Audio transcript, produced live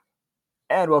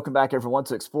And welcome back, everyone,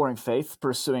 to Exploring Faith,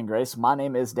 Pursuing Grace. My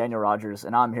name is Daniel Rogers,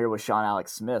 and I'm here with Sean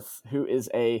Alex Smith, who is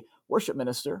a worship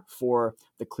minister for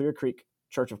the Clear Creek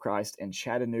Church of Christ in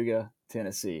Chattanooga,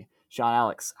 Tennessee. Sean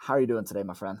Alex, how are you doing today,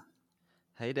 my friend?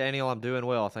 Hey, Daniel, I'm doing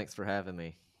well. Thanks for having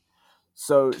me.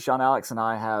 So, Sean Alex and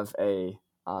I have a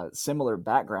similar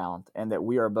background in that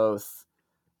we are both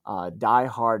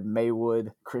diehard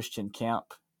Maywood Christian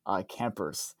camp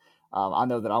campers. I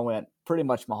know that I went pretty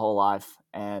much my whole life,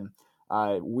 and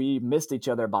we missed each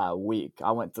other by a week.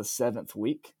 I went to seventh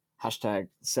week, hashtag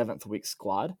seventh week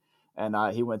squad, and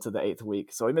he went to the eighth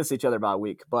week. So we missed each other by a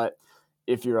week. But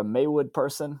if you're a Maywood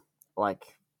person,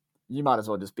 like, you might as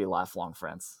well just be lifelong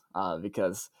friends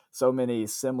because so many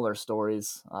similar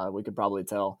stories we could probably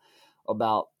tell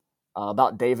about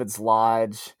David's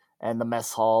Lodge and the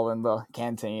mess hall and the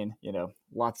canteen.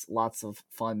 Lots of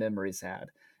fun memories had.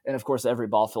 And of course, every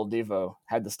ball field devo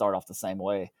had to start off the same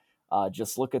way.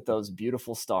 Just look at those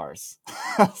beautiful stars.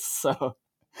 So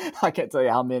I can't tell you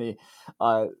how many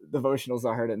devotionals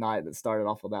I heard at night that started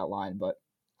off with that line. But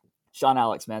Sean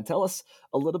Alex, man, tell us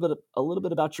a little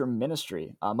bit about your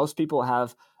ministry. Most people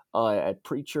have a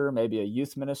preacher, maybe a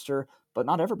youth minister, but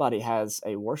not everybody has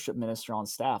a worship minister on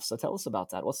staff. So tell us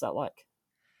about that. What's that like?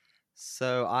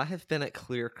 So, I have been at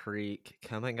Clear Creek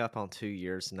coming up on 2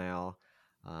 years now.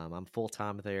 I'm full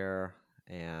time there,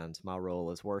 and my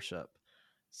role is worship.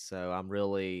 So, I'm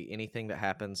really anything that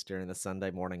happens during the Sunday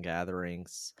morning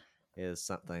gatherings is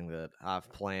something that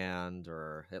I've planned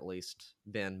or at least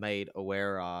been made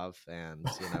aware of. And,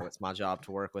 it's my job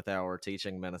to work with our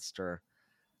teaching minister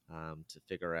to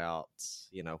figure out,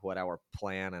 what our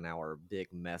plan and our big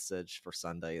message for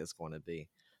Sunday is going to be.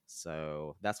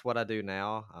 So that's what I do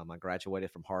now. I graduated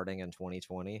from Harding in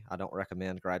 2020. I don't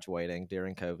recommend graduating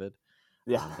during COVID,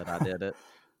 Yeah. but I did it.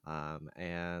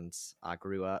 And I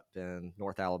grew up in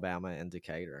North Alabama in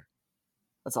Decatur.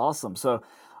 That's awesome. So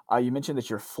you mentioned that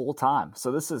you're full time.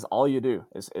 So this is all you do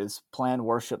is plan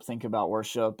worship, think about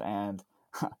worship, and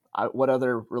what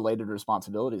other related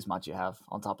responsibilities might you have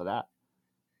on top of that?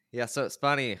 Yeah, so it's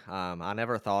funny. I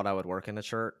never thought I would work in a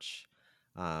church,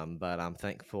 but I'm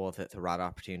thankful that the right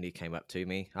opportunity came up to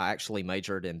me. I actually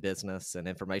majored in business and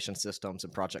information systems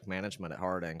and project management at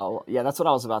Harding. Oh, yeah, that's what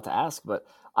I was about to ask. But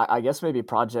I guess maybe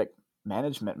project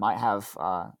management might have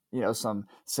some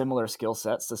similar skill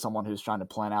sets to someone who's trying to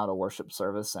plan out a worship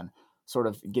service and sort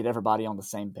of get everybody on the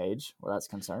same page where that's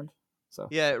concerned. So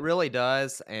Yeah, it really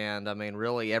does, and I mean,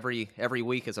 really, every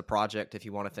week is a project if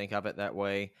you want to think of it that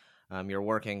way. You're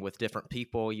working with different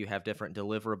people. You have different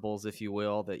deliverables, if you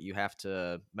will, that you have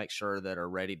to make sure that are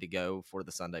ready to go for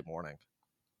the Sunday morning.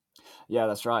 yeah,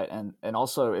 that's right. And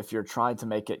also, if you're trying to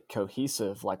make it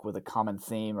cohesive, like with a common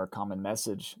theme or common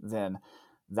message, then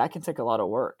that can take a lot of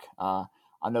work. I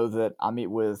know that I meet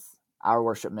with our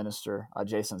worship minister,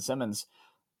 Jason Simmons,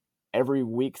 every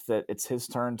week that it's his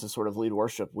turn to sort of lead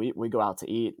worship. We go out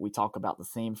to eat. We talk about the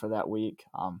theme for that week.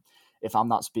 If I'm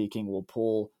not speaking, we'll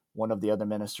pull one of the other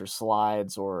ministers'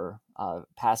 slides or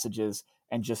passages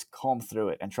and just comb through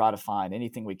it and try to find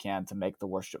anything we can to make the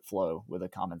worship flow with a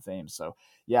common theme. So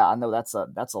yeah, I know that's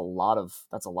a lot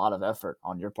of effort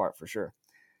on your part for sure.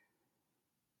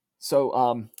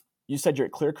 So you said you're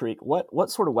at Clear Creek. What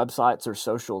sort of websites or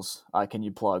socials can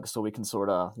you plug so we can sort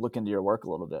of look into your work a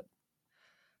little bit?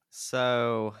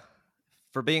 So,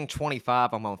 for being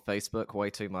 25, I'm on Facebook way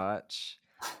too much.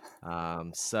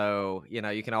 So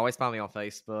you can always find me on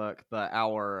Facebook, but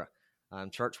our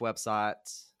church website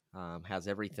has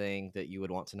everything that you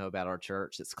would want to know about our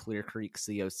church. It's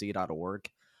clearcreekcoc.org.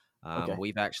 Okay.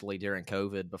 We've actually, during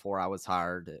COVID, before I was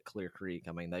hired at Clear Creek,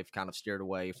 I mean, they've kind of steered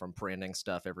away from printing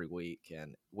stuff every week,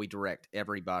 and we direct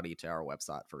everybody to our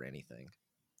website for anything.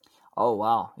 Oh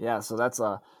wow, yeah. So that's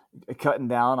cutting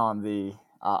down on the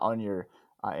on your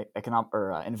economic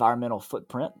or environmental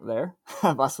footprint there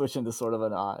by switching to sort of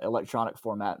an electronic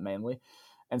format mainly.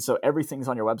 And so everything's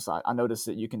on your website. I noticed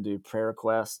that you can do prayer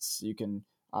requests, you can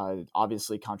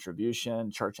obviously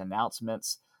contribution, church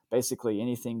announcements, basically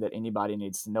anything that anybody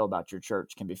needs to know about your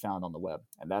church can be found on the web,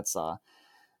 and that's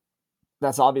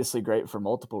obviously great for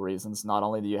multiple reasons. Not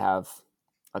only do you have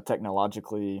a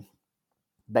technologically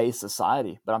based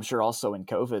society, but I'm sure also in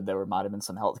COVID there might have been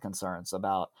some health concerns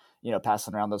about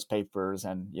passing around those papers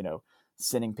and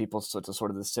sending people to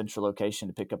sort of the central location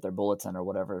to pick up their bulletin or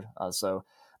whatever. So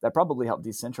that probably helped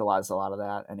decentralize a lot of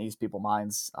that and ease people's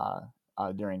minds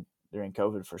during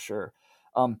COVID for sure.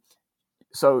 Um,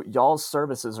 so y'all's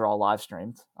services are all live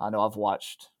streamed. I know I've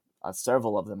watched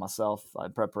several of them myself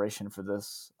in preparation for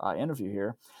this interview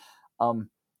here. Um,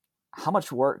 how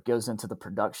much work goes into the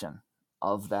production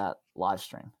of that live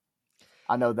stream?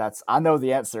 I know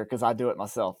the answer because I do it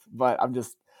myself, but I'm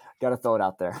just got to throw it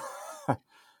out there.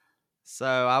 So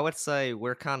I would say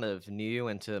we're kind of new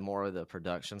into more of the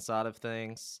production side of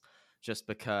things just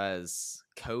because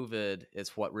COVID is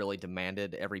what really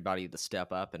demanded everybody to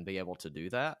step up and be able to do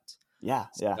that. Yeah,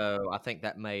 yeah. So I think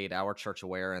that made our church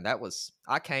aware. And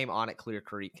I came on at Clear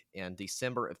Creek in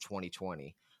December of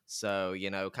 2020. So,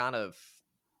 kind of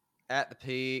at the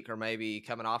peak or maybe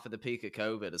coming off of the peak of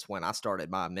COVID is when I started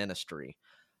my ministry.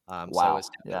 So Wow. it's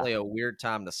Yeah. definitely a weird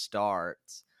time to start.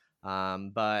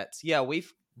 But yeah,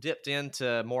 we've dipped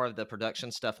into more of the production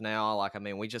stuff now. Like, I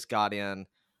mean, we just got in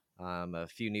a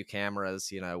few new cameras.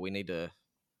 We need to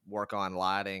work on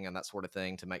lighting and that sort of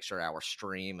thing to make sure our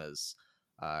stream is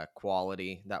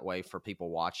quality. That way, for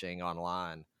people watching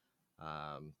online,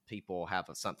 people have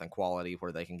something quality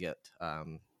where they can get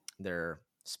their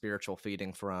spiritual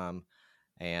feeding from.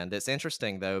 And it's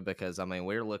interesting though, because I mean,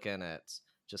 we're looking at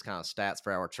just kind of stats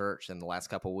for our church in the last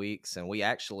couple of weeks. And we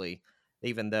actually,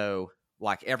 even though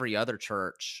like every other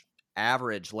church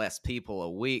average less people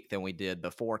a week than we did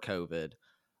before COVID,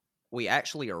 we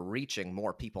actually are reaching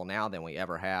more people now than we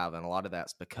ever have. And a lot of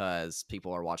that's because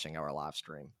people are watching our live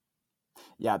stream.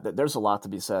 Yeah, there's a lot to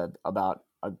be said about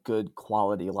a good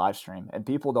quality live stream, and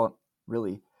people don't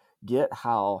really get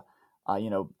how, you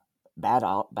know, bad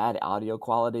audio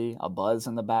quality, a buzz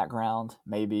in the background,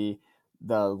 maybe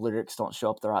the lyrics don't show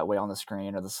up the right way on the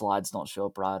screen, or the slides don't show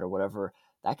up right, or whatever.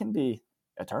 That can be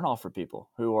a turnoff for people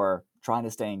who are trying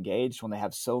to stay engaged when they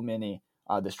have so many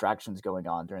distractions going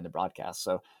on during the broadcast.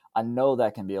 So I know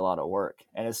that can be a lot of work,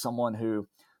 and as someone who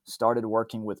started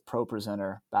working with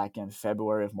ProPresenter back in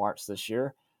February of March this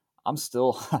year, I'm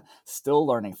still still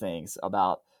learning things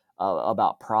about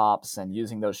props and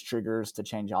using those triggers to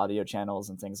change audio channels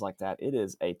and things like that. It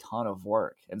is a ton of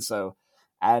work, and so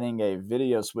adding a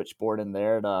video switchboard in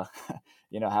there to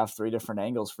have three different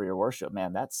angles for your worship,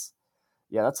 man, that's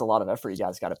a lot of effort you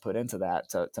guys got to put into that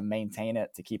to maintain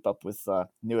it, to keep up with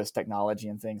newest technology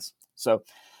and things. So,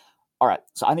 all right,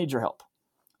 so I need your help.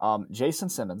 Jason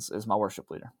Simmons is my worship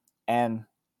leader. And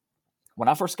when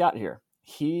I first got here,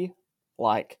 he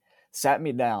like sat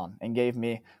me down and gave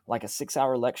me like a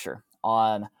 6-hour lecture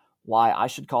on why I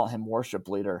should call him worship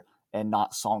leader and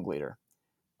not song leader.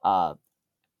 Uh,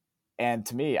 and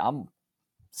to me, I'm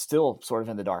still sort of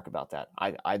in the dark about that.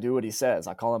 I do what he says.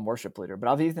 I call him worship leader, but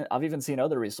I've even seen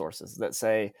other resources that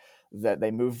say that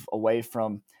they move away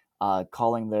from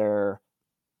calling their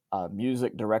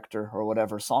music director or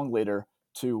whatever song leader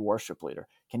to worship leader.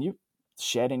 Can you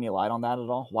shed any light on that at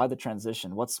all? Why the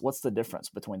transition? What's the difference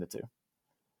between the two?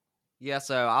 Yeah,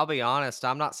 so I'll be honest,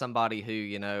 I'm not somebody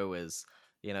who, is,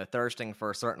 thirsting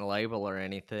for a certain label or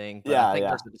anything, but I Yeah, think yeah.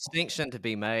 there's a distinction to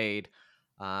be made.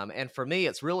 And for me,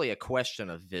 it's really a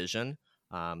question of vision,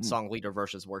 Mm, song leader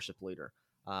versus worship leader.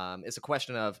 It's a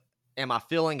question of, am I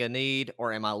feeling a need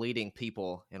or am I leading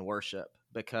people in worship?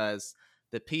 Because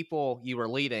the people you are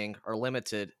leading are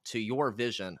limited to your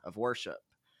vision of worship.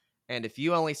 And if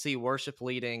you only see worship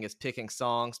leading as picking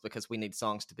songs because we need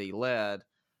songs to be led,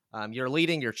 you're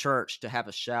leading your church to have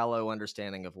a shallow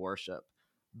understanding of worship.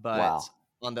 But wow.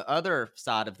 on the other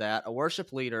side of that, a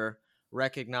worship leader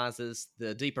recognizes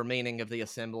the deeper meaning of the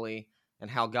assembly and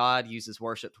how God uses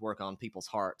worship to work on people's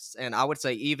hearts. And I would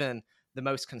say, even the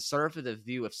most conservative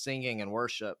view of singing and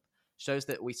worship shows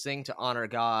that we sing to honor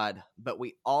God, but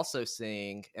we also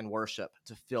sing and worship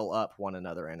to fill up one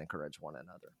another and encourage one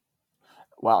another.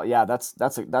 Wow. Yeah, that's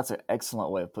an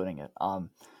excellent way of putting it.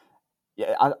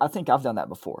 Yeah, I think I've done that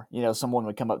before. Someone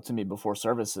would come up to me before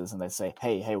services and they say,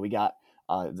 hey, we got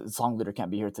the song leader can't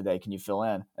be here today. Can you fill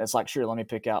in? And it's like, sure, let me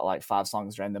pick out like 5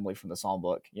 songs randomly from the song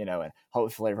book, and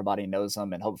hopefully everybody knows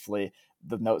them, and hopefully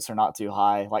the notes are not too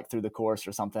high, like through the chorus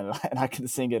or something, and I can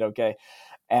sing it okay.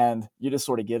 And you just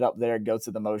sort of get up there, go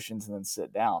through the motions, and then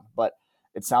sit down. But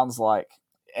it sounds like,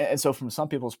 and so from some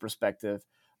people's perspective,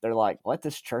 they're like, what,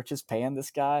 this church is paying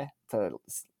this guy to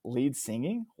lead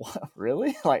singing?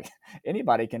 Really? Like,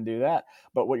 anybody can do that.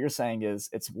 But what you're saying is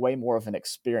it's way more of an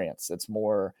experience. It's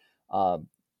more,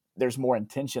 there's more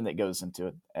intention that goes into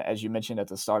it. As you mentioned at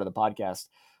the start of the podcast,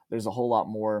 there's a whole lot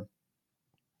more.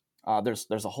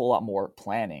 There's a whole lot more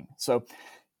planning. So,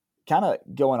 kind of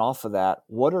going off of that,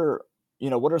 what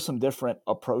are some different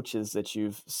approaches that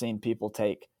you've seen people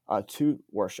take to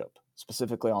worship,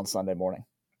 specifically on Sunday morning?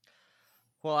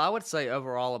 Well, I would say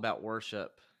overall about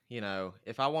worship,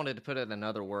 if I wanted to put it in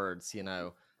other words,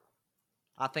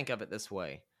 I think of it this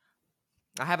way.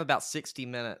 I have about 60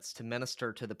 minutes to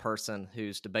minister to the person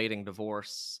who's debating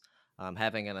divorce,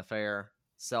 having an affair,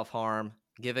 self harm,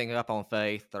 giving up on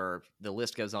faith, or the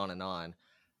list goes on and on.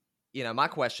 My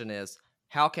question is,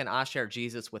 how can I share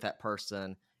Jesus with that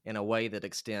person in a way that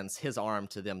extends his arm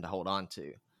to them to hold on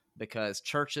to? Because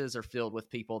churches are filled with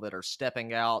people that are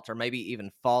stepping out or maybe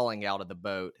even falling out of the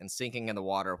boat and sinking in the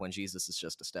water when Jesus is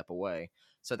just a step away.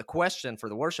 So the question for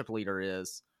the worship leader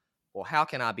is, well, how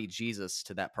can I be Jesus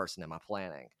to that person in my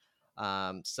planning?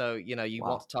 So, you want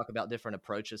Wow. to talk about different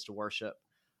approaches to worship.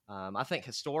 I think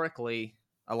historically,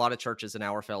 a lot of churches in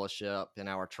our fellowship, in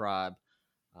our tribe,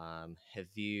 have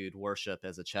viewed worship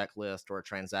as a checklist or a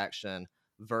transaction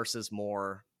versus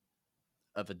more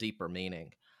of a deeper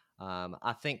meaning.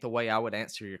 I think the way I would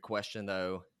answer your question,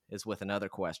 though, is with another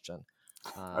question.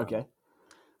 Okay.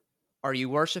 Are you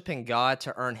worshiping God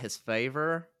to earn his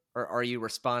favor, or are you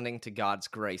responding to God's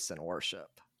grace in worship?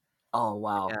 Oh,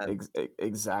 wow. And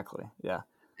Exactly. Yeah.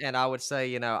 and I would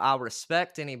say, I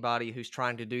respect anybody who's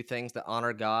trying to do things that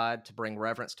honor God, to bring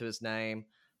reverence to his name.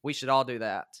 We should all do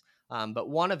that. But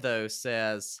one of those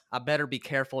says, I better be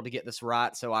careful to get this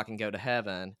right so I can go to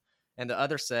heaven. And the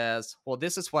other says, well,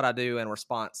 this is what I do in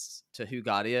response to who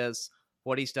God is,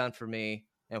 what he's done for me,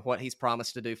 and what he's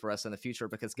promised to do for us in the future,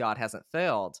 because God hasn't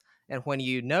failed. And when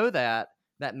you know that,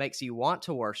 that makes you want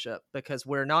to worship, because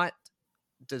we're not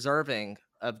deserving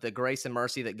of the grace and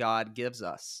mercy that God gives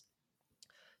us.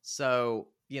 So,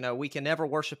 we can never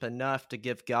worship enough to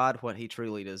give God what he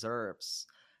truly deserves.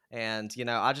 And,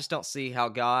 I just don't see how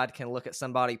God can look at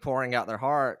somebody pouring out their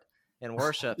heart in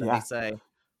worship and he Yeah. say,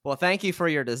 well, thank you for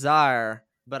your desire,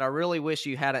 but I really wish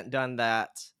you hadn't done that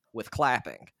with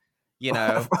clapping,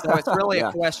 So it's really a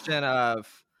Yeah. question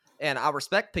of, and I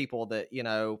respect people that,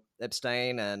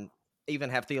 abstain and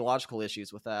even have theological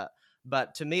issues with that.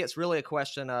 But to me, it's really a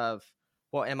question of,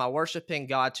 well, am I worshiping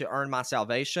God to earn my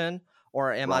salvation?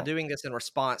 Or am I Right. doing this in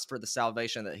response for the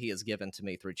salvation that he has given to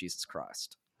me through Jesus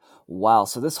Christ? Wow.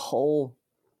 So this whole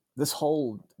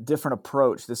different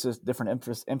approach, this is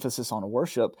different emphasis on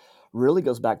worship, really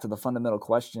goes back to the fundamental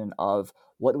question of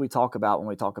what do we talk about when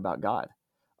we talk about God?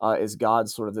 Is God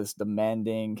sort of this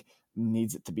demanding,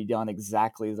 needs it to be done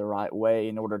exactly the right way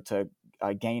in order to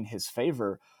gain His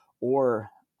favor,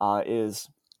 or is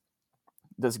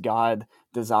does God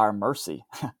desire mercy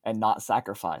and not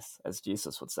sacrifice, as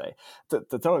Jesus would say?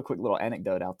 To throw a quick little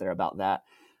anecdote out there about that,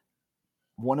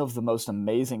 one of the most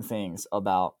amazing things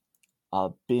about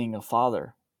being a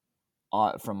father,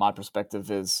 from my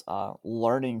perspective, is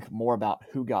learning more about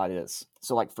who God is.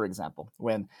 So, like, for example,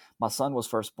 when my son was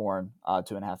first born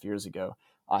 2.5 years ago,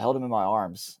 I held him in my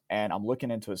arms and I'm looking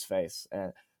into his face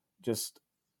and just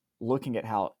looking at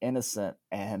how innocent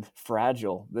and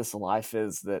fragile this life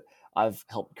is that I've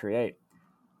helped create.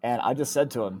 And I just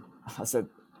said to him, I said,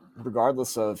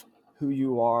 regardless of who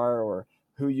you are or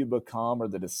who you become or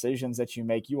the decisions that you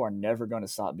make, you are never going to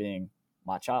stop being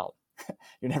my child.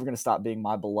 You're never going to stop being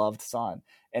my beloved son.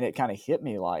 And it kind of hit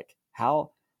me like,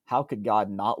 how could God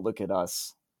not look at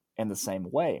us in the same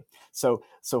way? So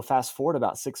fast forward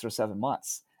about 6 or 7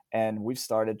 months, and we've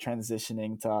started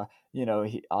transitioning to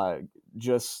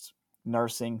just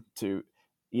nursing to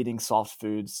eating soft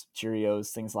foods,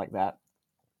 Cheerios, things like that.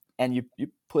 And you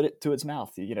put it to its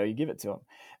mouth, you give it to him,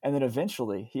 and then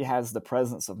eventually he has the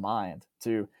presence of mind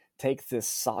to take this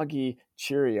soggy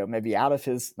Cheerio maybe out of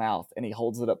his mouth and he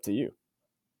holds it up to you.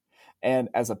 And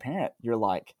as a parent, you're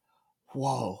like,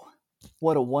 whoa,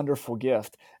 what a wonderful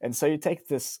gift. And so you take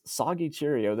this soggy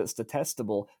Cheerio that's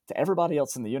detestable to everybody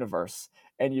else in the universe,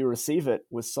 and you receive it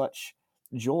with such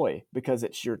joy because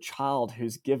it's your child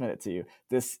who's given it to you.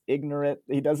 This ignorant,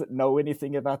 he doesn't know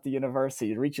anything about the universe.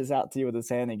 He reaches out to you with his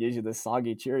hand and gives you this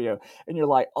soggy Cheerio, and you're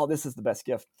like, oh, this is the best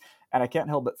gift. And I can't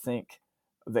help but think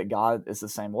that God is the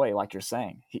same way, like you're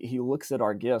saying. He looks at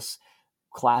our gifts,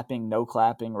 clapping, no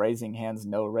clapping, raising hands,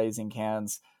 no raising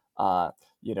hands,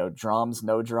 drums,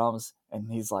 no drums.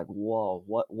 And he's like, whoa,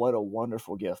 what a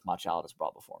wonderful gift my child has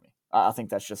brought before me. I think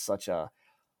that's just such a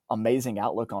amazing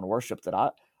outlook on worship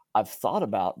that I've thought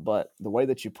about, but the way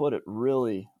that you put it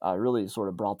really, really sort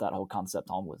of brought that whole concept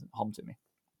home to me.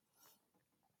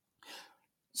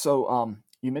 So,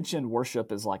 you mentioned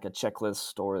worship is like a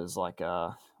checklist or is like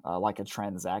a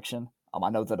transaction. I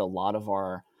know that a lot of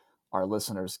our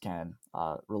listeners can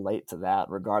relate to that,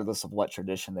 regardless of what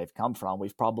tradition they've come from.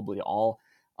 We've probably all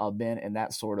been in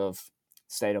that sort of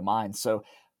state of mind. So,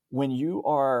 when you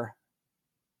are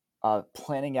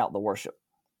planning out the worship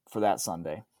for that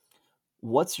Sunday,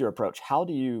 what's your approach? How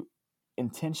do you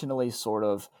intentionally sort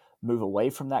of move away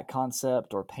from that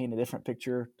concept or paint a different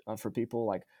picture for people?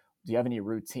 Like, do you have any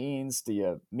routines? Do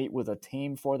you meet with a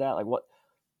team for that? Like,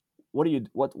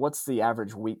 what's the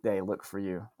average weekday look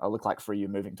like for you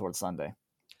moving towards Sunday?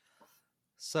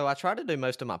 So I try to do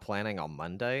most of my planning on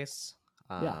Mondays.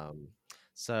 Yeah. Um,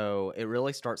 So it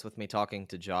really starts with me talking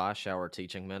to Josh, our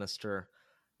teaching minister,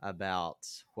 about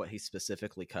what he's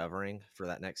specifically covering for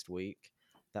that next week.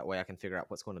 That way I can figure out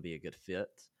what's going to be a good fit.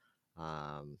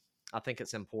 Um, I think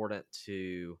it's important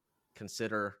to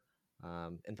consider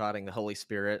inviting the Holy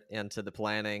Spirit into the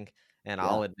planning. And Yeah.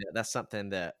 I'll admit that's something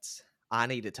that I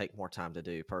need to take more time to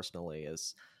do personally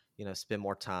is, spend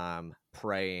more time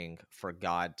praying for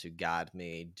God to guide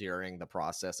me during the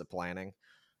process of planning.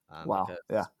 Um, Wow. because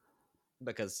Yeah.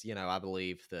 because I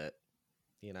believe that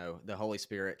the Holy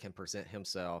Spirit can present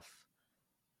himself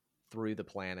through the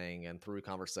planning and through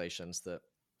conversations that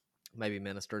maybe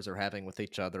ministers are having with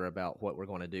each other about what we're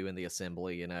going to do in the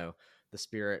assembly. The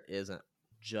Spirit isn't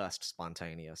just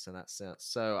spontaneous in that sense.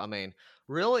 So I mean,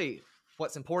 really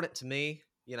what's important to me,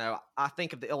 I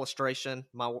think of the illustration.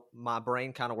 My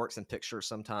brain kind of works in pictures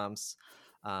sometimes.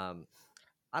 um,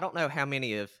 I don't know how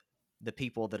many of the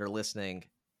people that are listening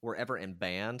were ever in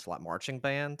band, like marching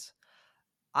band.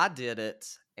 I did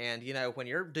it. And, when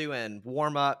you're doing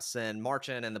warm ups and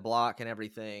marching in the block and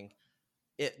everything,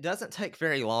 it doesn't take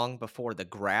very long before the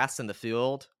grass in the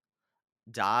field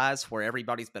dies where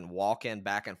everybody's been walking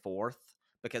back and forth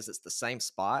because it's the same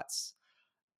spots.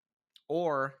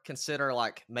 Or consider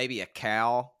like maybe a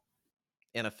cow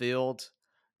in a field,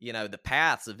 the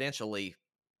paths eventually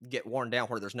get worn down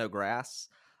where there's no grass.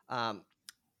 Um,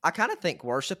 I kind of think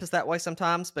worship is that way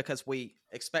sometimes because we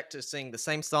expect to sing the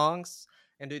same songs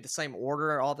and do the same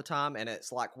order all the time. And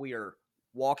it's like we are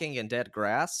walking in dead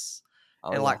grass. Oh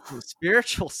And yeah. like from a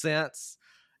spiritual sense,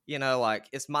 like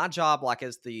it's my job, like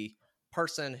as the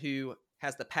person who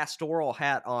has the pastoral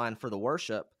hat on for the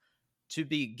worship, to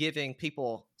be giving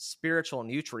people spiritual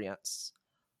nutrients.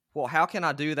 Well, how can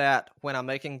I do that when I'm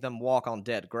making them walk on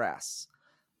dead grass?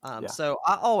 Yeah. So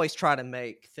I always try to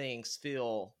make things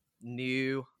feel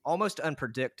new, almost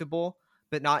unpredictable,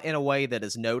 but not in a way that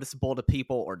is noticeable to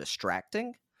people or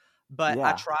distracting. But I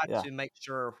Yeah. try Yeah. to make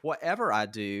sure whatever I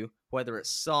do, whether it's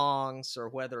songs or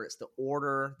whether it's the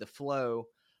order, the flow,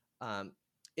 um,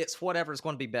 it's whatever is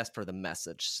going to be best for the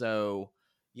message. So,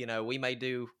 we may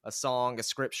do a song, a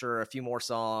scripture, a few more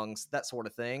songs, that sort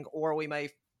of thing, or we may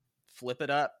flip it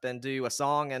up and do a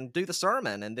song and do the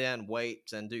sermon and then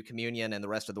wait and do communion and the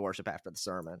rest of the worship after the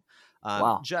sermon.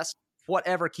 Wow. Just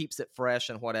whatever keeps it fresh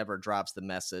and whatever drives the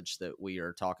message that we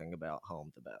are talking about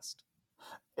home the best.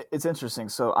 It's interesting.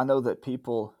 So I know that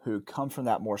people who come from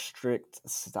that more strict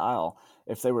style,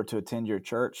 if they were to attend your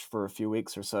church for a few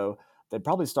weeks or so, they'd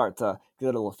probably start to get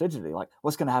a little fidgety. Like,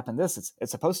 what's going to happen? It's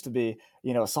supposed to be,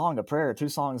 a song, a prayer, two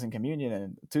songs in communion,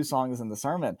 and two songs in the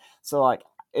sermon. So like,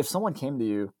 if someone came to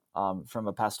you from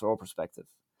a pastoral perspective,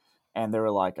 and they were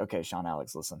like, "Okay, Sean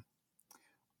Alex, listen,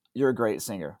 you're a great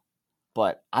singer,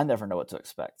 but I never know what to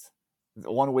expect.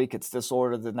 One week it's this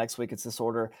order, the next week it's this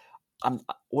order.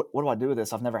 What do I do with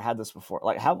this? I've never had this before.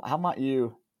 Like how might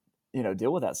you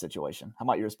deal with that situation? How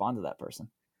might you respond to that person?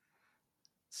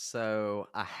 So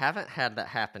I haven't had that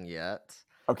happen yet.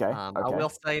 Okay, I okay,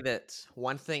 will say that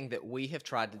one thing that we have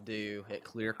tried to do at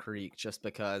Clear Creek, just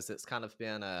because it's kind of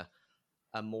been a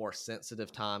more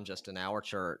sensitive time just in our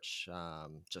church,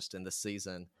 just in this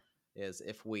season, is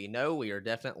if we know we are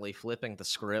definitely flipping the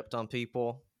script on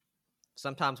people,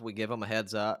 sometimes we give them a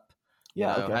heads up,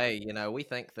 yeah, okay, hey, we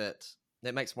think that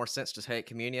it makes more sense to take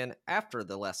communion after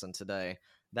the lesson today.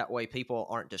 That way people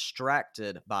aren't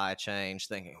distracted by a change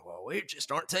thinking, well, we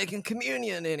just aren't taking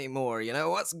communion anymore.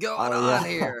 What's going oh on yeah,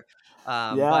 here?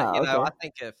 But, yeah,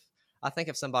 okay, I think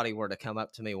if somebody were to come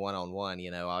up to me one-on-one,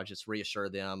 I'll just reassure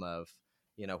them of,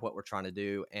 what we're trying to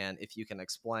do. And if you can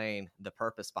explain the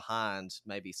purpose behind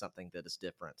maybe something that is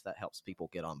different, that helps people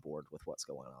get on board with what's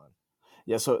going on.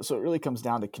 yeah. So it really comes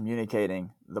down to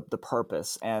communicating the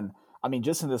purpose. And I mean,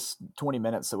 just in this 20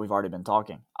 minutes that we've already been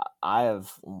talking, I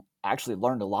have actually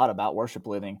learned a lot about worship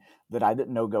leading that I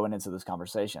didn't know going into this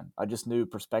conversation. I just knew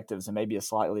perspectives and maybe a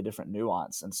slightly different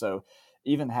nuance. And so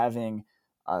even having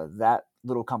that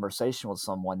little conversation with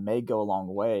someone may go a long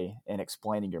way in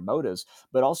explaining your motives,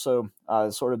 but also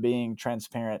sort of being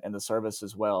transparent in the service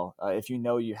as well. If you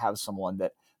know you have someone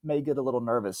that may get a little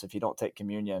nervous if you don't take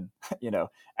communion,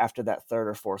 after that third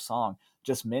or fourth song,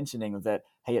 just mentioning that,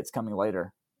 hey, it's coming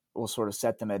later, will sort of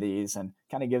set them at ease and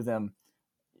kind of give them,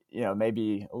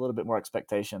 maybe a little bit more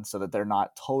expectation so that they're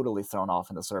not totally thrown off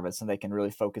in the service and they can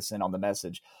really focus in on the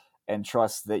message and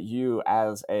trust that you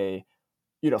as a,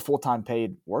 full-time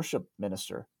paid worship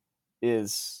minister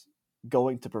is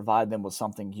going to provide them with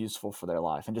something useful for their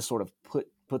life and just sort of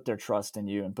put their trust in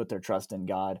you and put their trust in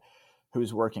God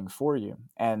who's working for you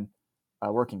and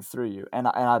working through you. And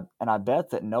I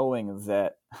bet that knowing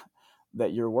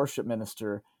that your worship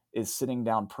minister is sitting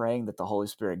down praying that the Holy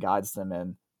Spirit guides them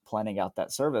in planning out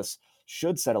that service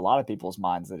should set a lot of people's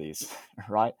minds at ease,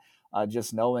 right?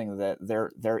 Just knowing that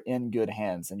they're in good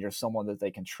hands and you're someone that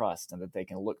they can trust and that they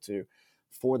can look to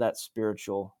for that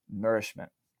spiritual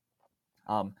nourishment.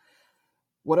 Um,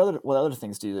 what other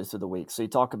things do you do through the week? So you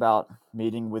talk about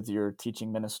meeting with your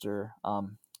teaching minister.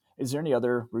 Is there any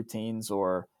other routines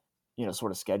or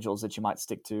sort of schedules that you might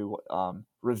stick to?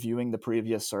 Reviewing the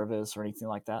previous service or anything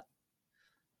like that?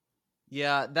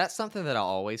 Yeah, that's something that I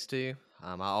always do.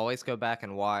 I always go back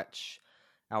and watch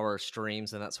our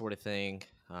streams and that sort of thing,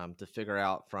 to figure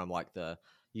out from like you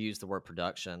use the word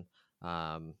production,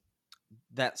 um,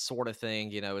 that sort of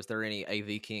thing. Is there any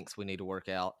AV kinks we need to work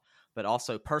out? But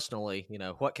also personally,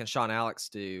 what can Sean Alex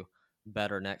do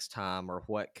better next time, or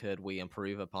what could we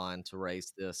improve upon to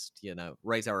raise this,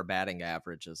 raise our batting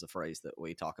average is a phrase that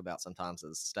we talk about sometimes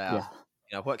as staff.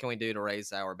 Yeah. What can we do to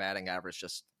raise our batting average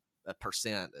just a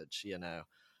percentage?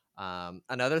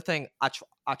 Another thing,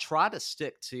 I try to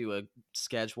stick to a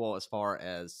schedule as far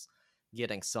as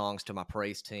getting songs to my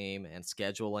praise team and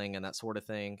scheduling and that sort of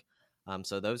thing.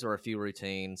 So those are a few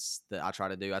routines that I try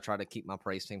to do. I try to keep my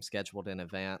praise team scheduled in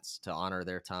advance to honor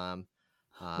their time.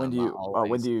 When do I you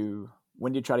always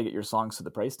when do you try to get your songs to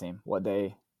the praise team? What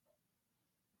day?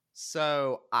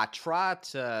 So I try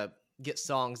to get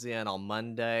songs in on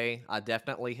Monday. I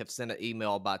definitely have sent an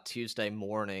email by Tuesday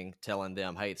morning telling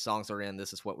them, "Hey, the songs are in.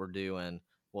 This is what we're doing.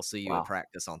 We'll see you at Wow.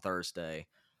 practice on Thursday."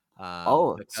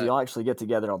 Oh, so Because y'all actually get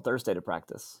together on Thursday to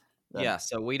practice then? yeah,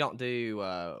 so we don't do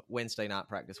Wednesday night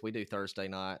practice. We do Thursday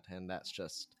night, and that's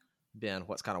just been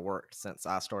what's kind of worked since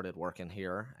I started working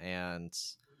here. And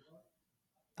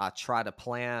I try to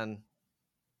plan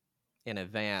in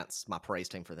advance my praise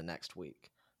team for the next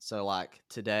week. So like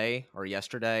today or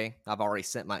yesterday, I've already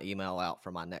sent my email out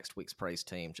for my next week's praise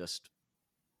team, just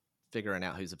figuring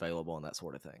out who's available and that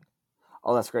sort of thing.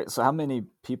 Oh, that's great. So how many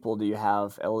people do you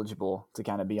have eligible to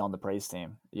kind of be on the praise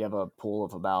team? You have a pool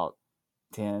of about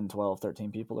 10, 12,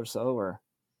 13 people or so, or?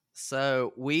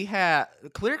 So we had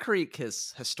Clear Creek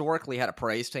has historically had a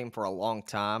praise team for a long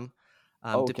time.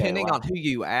 Okay, Depending on wow. who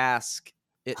you ask,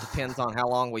 it depends on how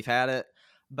long we've had it.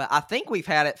 But I think we've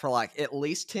had it for like at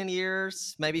least 10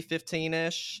 years, maybe 15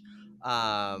 ish.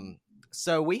 Um,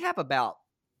 so we have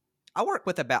I work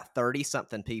with about 30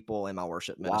 something people in my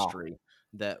worship Wow. ministry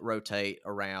that rotate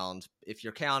around. If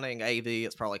you're counting AV,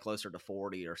 it's probably closer to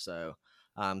 40 or so.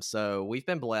 So we've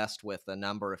been blessed with a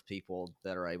number of people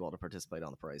that are able to participate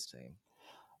on the praise team.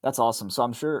 That's awesome. So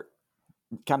I'm sure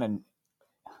kind of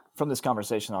from this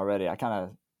conversation already, I kind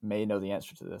of may know the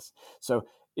answer to this. So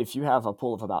if you have a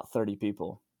pool of about 30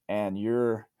 people and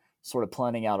you're sort of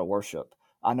planning out a worship,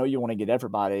 I know you want to get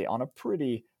everybody on a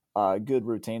pretty good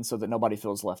routine so that nobody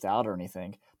feels left out or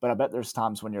anything. But I bet there's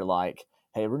times when you're like,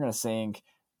 hey, we're going to sing,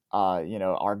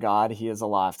 our God, He is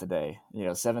alive today,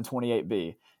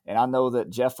 728B. And I know that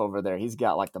Jeff over there, he's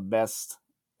got like the best,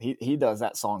 he does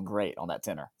that song great on that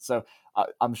tenor. So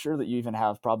I'm sure that you even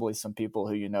have probably some people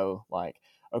who, like,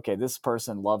 okay, this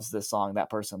person loves this song, that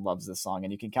person loves this song,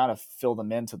 and you can kind of fill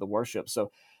them into the worship.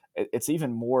 So it's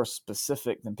even more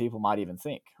specific than people might even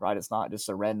think, right? It's not just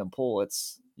a random pull.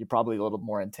 You're probably a little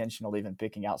more intentional, even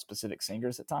picking out specific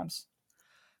singers at times.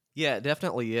 Yeah, it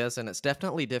definitely is. And it's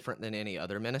definitely different than any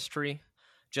other ministry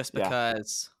just Yeah,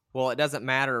 because, well, it doesn't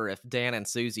matter if Dan and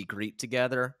Susie greet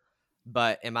together,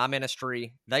 but in my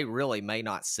ministry, they really may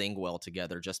not sing well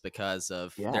together just because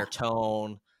of yeah, their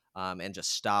tone, and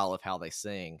just style of how they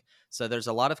sing. So there's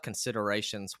a lot of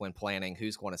considerations when planning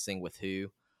who's going to sing with who.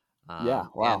 yeah.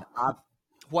 And Wow.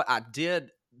 what I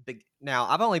did, now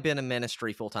I've only been in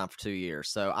ministry full time for 2 years,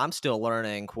 so I'm still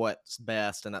learning what's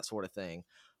best and that sort of thing.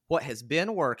 What has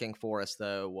been working for us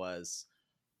though was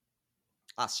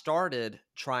I started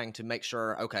trying to make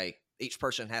sure, okay, each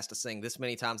person has to sing this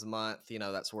many times a month,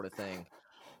 that sort of thing.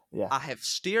 Yeah, I have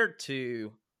steered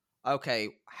to, okay,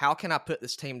 how can I put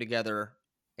this team together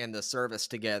and the service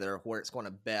together where it's going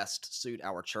to best suit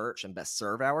our church and best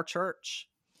serve our church?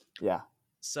 yeah,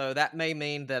 So that may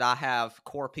mean that I have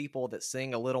core people that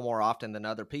sing a little more often than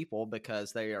other people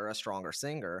because they are a stronger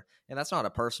singer. And that's not a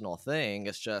personal thing.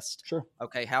 It's just, sure.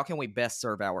 okay, how can we best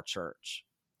serve our church?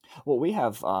 Well, we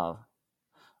have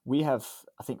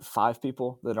I think 5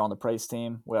 people that are on the praise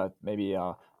team. Well, maybe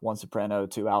one soprano,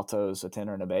 2 altos, a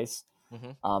tenor, and a bass.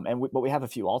 Hmm. But we have a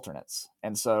few alternates,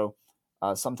 and so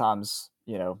sometimes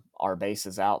our bass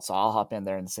is out, so I'll hop in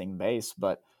there and sing bass.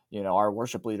 But our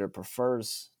worship leader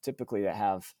prefers typically to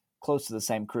have close to the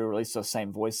same crew, or at least those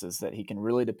same voices that he can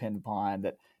really depend upon,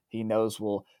 that he knows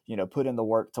will put in the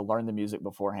work to learn the music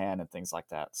beforehand and things like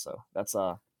that. So that's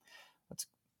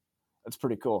that's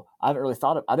pretty cool. I haven't really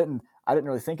thought of. I I didn't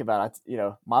really think about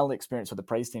it. My only experience with the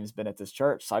praise team has been at this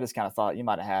church. So I just kind of thought you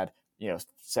might have had,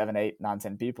 7, 8, 9,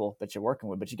 10 people that you're working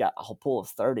with, but you got a whole pool of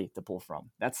 30 to pull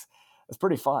from. That's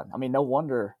pretty fun. I mean, no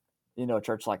wonder, a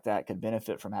church like that could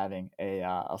benefit from having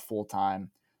a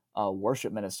full-time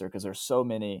worship minister, because there's so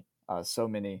many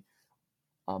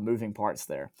moving parts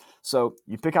there. So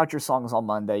you pick out your songs on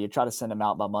Monday, you try to send them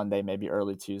out by Monday, maybe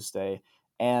early Tuesday.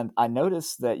 And I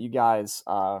noticed that you guys,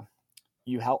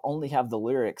 only have the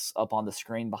lyrics up on the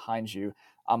screen behind you.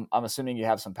 I'm assuming you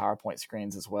have some PowerPoint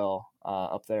screens as well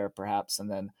up there, perhaps. And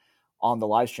then on the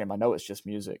live stream, I know it's just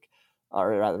music, or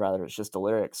rather, it's just the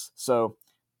lyrics. So,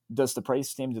 does the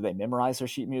praise team, do they memorize their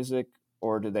sheet music,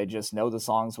 or do they just know the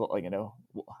songs? What's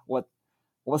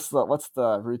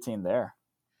the routine there?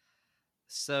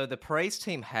 So the praise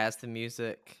team has the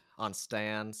music on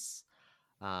stands.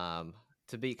 Um,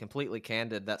 to be completely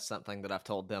candid, that's something that I've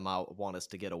told them I want us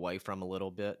to get away from a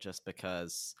little bit, just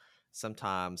because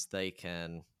sometimes they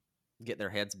can get their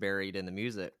heads buried in the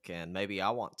music, and maybe I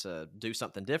want to do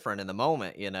something different in the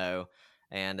moment,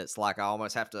 and it's like I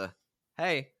almost have to,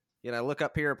 hey, look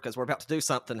up here because we're about to do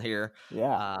something here.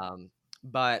 Yeah.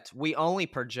 But we only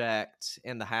project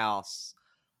in the house.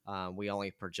 We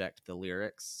only project the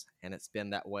lyrics, and it's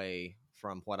been that way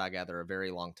from what I gather a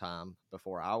very long time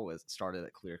before I was started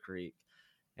at Clear Creek.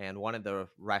 And one of the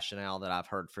rationale that I've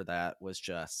heard for that was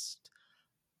just,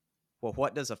 well,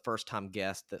 what does a first-time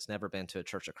guest that's never been to a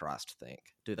Church of Christ think?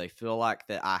 Do they feel like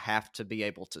that I have to be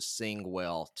able to sing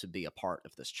well to be a part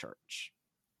of this church?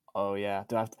 Oh yeah.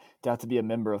 Do I have to be a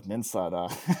member of Mensa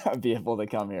to be able to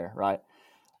come here, right?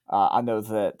 I know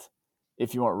that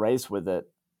if you weren't raised with it,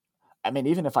 I mean,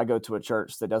 even if I go to a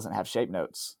church that doesn't have shape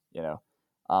notes,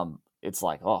 it's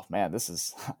like, oh man, this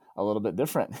is a little bit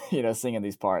different, singing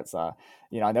these parts. I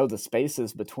know the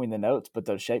spaces between the notes, but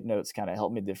those shape notes kind of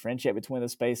help me differentiate between the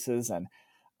spaces and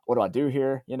what do I do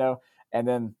here, And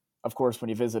then, of course, when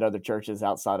you visit other churches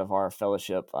outside of our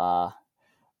fellowship,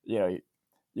 you know,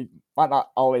 you might not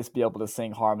always be able to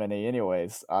sing harmony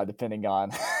anyways, depending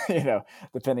on,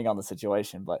 depending on the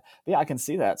situation. But yeah, I can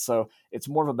see that. So it's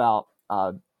more of about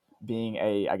being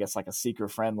I guess, like a seeker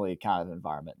friendly kind of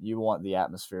environment. You want the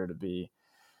atmosphere to be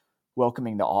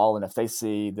welcoming to all. And if they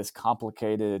see this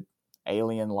complicated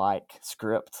alien like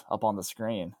script up on the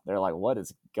screen, they're like, what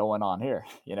is going on here?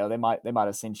 They might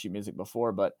have seen sheet music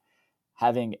before, but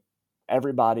having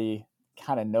everybody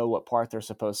kind of know what part they're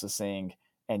supposed to sing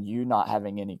and you not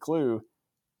having any clue,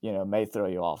 may throw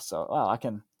you off. So, well, I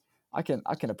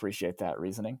can appreciate that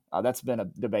reasoning. That's been a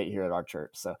debate here at our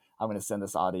church. So I'm going to send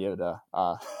this audio to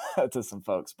to some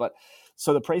folks. But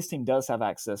so the praise team does have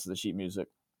access to the sheet music,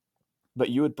 but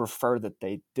you would prefer that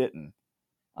they didn't.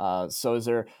 So is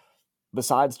there,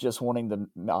 besides just wanting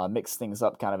to mix things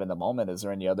up kind of in the moment, is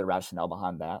there any other rationale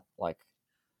behind that? Like,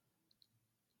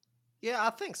 Yeah,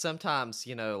 I think sometimes,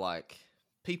 like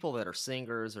people that are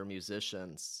singers or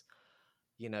musicians,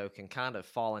 can kind of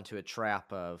fall into a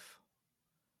trap of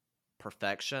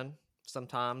perfection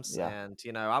sometimes. yeah,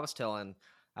 And, I was telling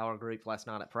our group last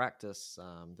night at practice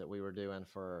that we were doing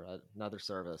for another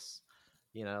service,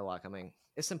 I mean,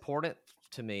 it's important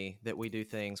to me that we do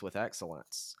things with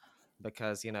excellence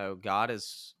because, God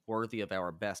is worthy of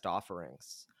our best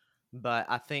offerings. But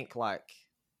I think, like,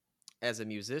 as a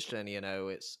musician,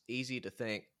 it's easy to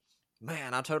think,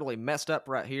 man, I totally messed up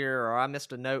right here, or I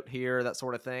missed a note here, that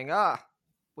sort of thing.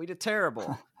 We did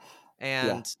terrible. yeah,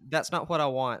 And that's not what I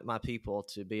want my people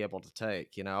to be able to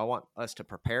take. I want us to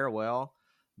prepare well,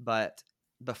 but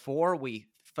before we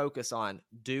focus on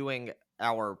doing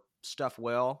our stuff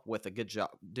well with a good job,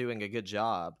 doing a good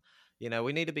job,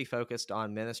 we need to be focused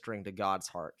on ministering to God's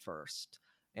heart first.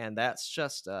 And that's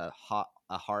just a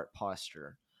heart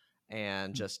posture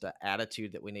and just an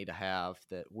attitude that we need to have,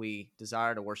 that we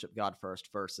desire to worship God first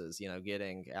versus,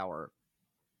 getting our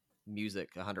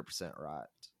music 100% right.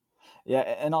 yeah.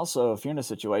 And also, if you're in a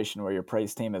situation where your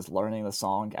praise team is learning the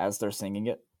song as they're singing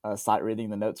it, sight reading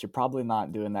the notes, you're probably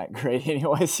not doing that great,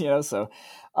 anyways. So,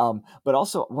 but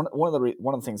also one of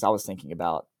the things I was thinking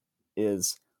about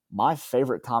is my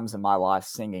favorite times in my life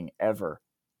singing ever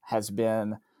has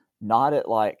been not at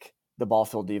like the ball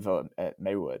field devo at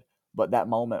Maywood, but that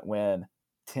moment when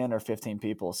 10 or 15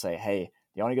 people say, "Hey, do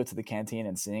you want to go to the canteen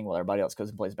and sing while everybody else goes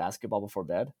and plays basketball before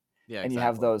bed?" Yeah, And you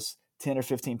have exactly. those 10 or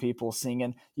 15 people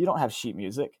singing. You don't have sheet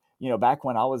music. Back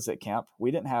when I was at camp,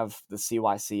 we didn't have the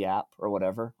CYC app or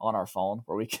whatever on our phone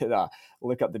where we could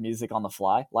look up the music on the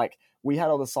fly. Like, we had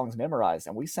all the songs memorized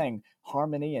and we sang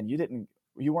harmony, and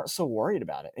you weren't so worried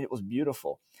about it. It was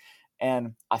beautiful.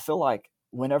 And I feel like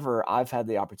whenever I've had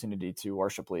the opportunity to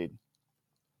worship lead,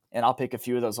 and I'll pick a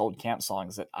few of those old camp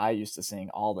songs that I used to sing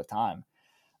all the time,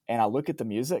 and I look at the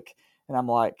music and I'm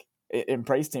like, in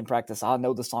praise team practice, I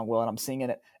know the song well and I'm singing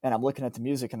it and I'm looking at the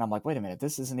music and I'm like, wait a minute,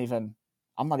 this isn't even,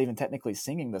 I'm not even technically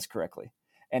singing this correctly.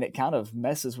 And it kind of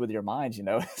messes with your mind, you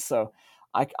know? So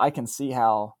I can see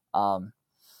how,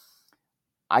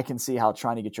 I can see how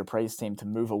trying to get your praise team to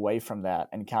move away from that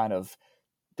and kind of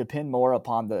depend more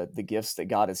upon the gifts that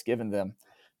God has given them,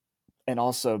 and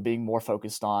also being more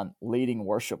focused on leading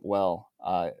worship well,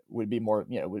 would be more,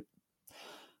 you know,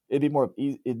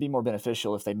 it'd be more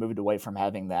beneficial if they moved away from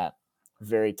having that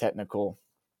very technical,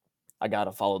 I got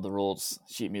to follow the rules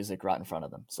sheet music right in front of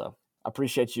them. So I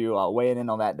appreciate you weighing in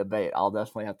on that debate. I'll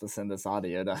definitely have to send this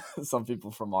audio to some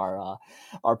people from our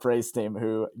praise team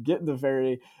who get into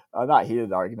very not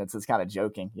heated arguments. It's kind of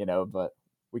joking, you know, but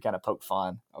we kind of poke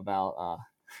fun about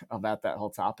about that whole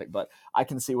topic. But I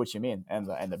can see what you mean and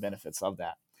the benefits of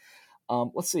that.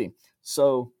 Let's see.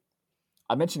 So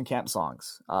I mentioned camp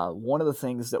songs. One of the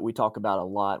things that we talk about a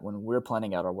lot when we're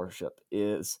planning out our worship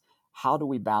is how do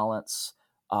we balance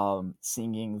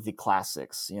singing the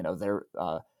classics? You know,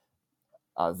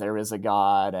 there is a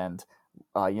God, and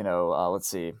let's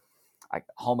see, like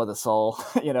Home of the Soul.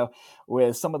 You know,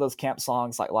 with some of those camp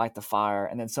songs like Light the Fire,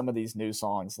 and then some of these new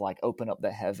songs like Open Up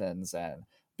the Heavens and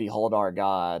Behold Our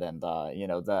God, and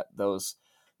that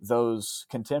those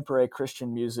contemporary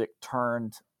Christian music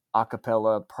turned a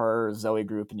cappella per Zoe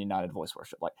Group and United Voice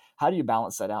Worship. Like, how do you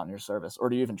balance that out in your service, or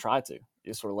do you even try to?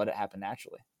 You sort of let it happen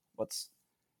naturally. What's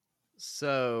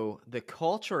So the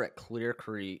culture at Clear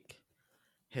Creek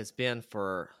has been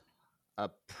for a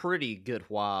pretty good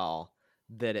while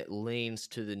that it leans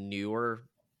to the newer,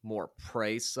 more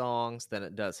praise songs than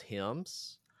it does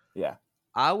hymns. Yeah,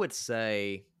 I would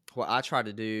say what I try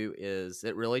to do is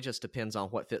it really just depends on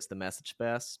what fits the message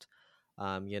best.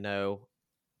 I'm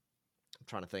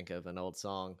trying to think of an old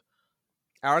song.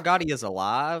 Our God He is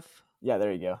Alive yeah,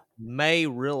 there you go. may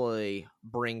really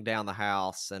bring down the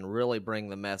house and really bring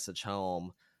the message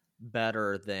home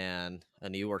better than a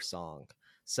newer song.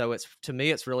 So it's, to me,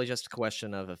 it's really just a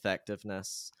question of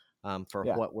effectiveness for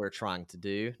Yeah, what we're trying to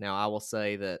do. Now, I will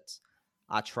say that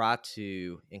I try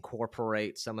to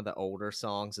incorporate some of the older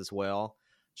songs as well,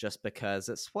 just because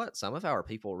it's what some of our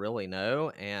people really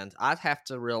know. And I'd have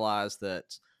to realize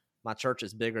that my church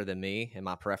is bigger than me and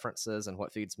my preferences and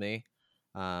what feeds me.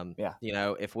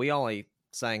 yeah. If we only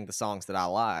sang the songs that I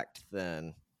liked,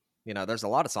 then, there's a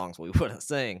lot of songs we wouldn't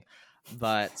sing.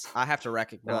 But I have to Right.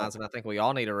 recognize, and I think we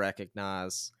all need to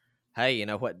recognize, hey,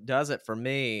 what does it for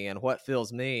me and what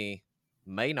fills me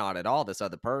may not at all this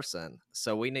other person.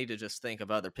 So we need to just think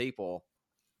of other people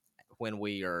when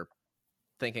we are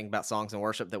thinking about songs and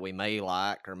worship that we may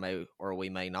like or we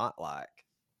may not like.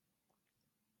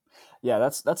 Yeah,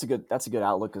 that's a good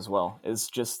outlook as well. It's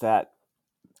just that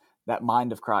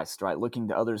mind of Christ, right? Looking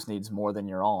to others' needs more than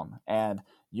your own. And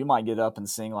you might get up and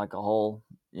sing like a whole,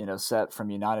 set from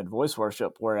United Voice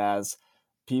Worship, whereas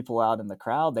people out in the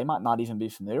crowd, they might not even be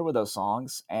familiar with those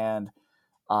songs. And,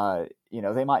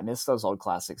 they might miss those old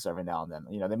classics every now and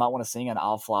then. They might want to sing an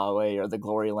I'll Fly Away or the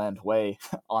Glory Land Way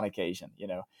on occasion.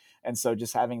 And so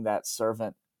just having that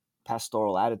servant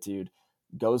pastoral attitude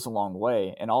goes a long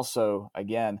way. And also,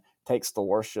 again, takes the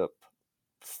worship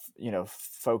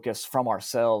focus from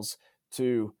ourselves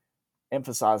to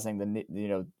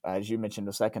emphasizing as you mentioned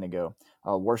a second ago,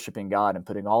 worshiping God and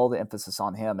putting all the emphasis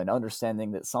on Him, and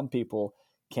understanding that some people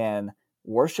can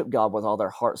worship God with all their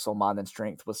heart, soul, mind, and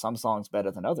strength with some songs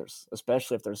better than others,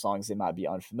 especially if there's songs they might be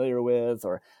unfamiliar with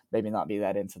or maybe not be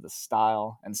that into the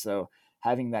style. And so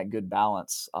having that good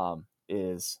balance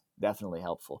is definitely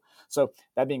helpful. So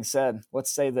that being said,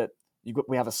 let's say that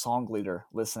we have a song leader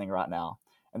listening right now,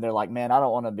 and they're like, man, I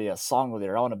don't want to be a song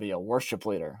leader. I want to be a worship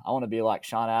leader. I want to be like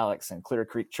Sean Alex and Clear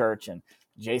Creek Church and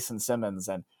Jason Simmons,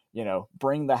 and,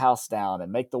 bring the house down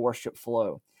and make the worship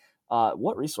flow.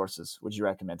 What resources would you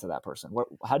recommend to that person?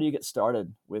 How do you get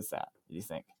started with that, do you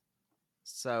think?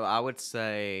 So I would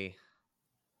say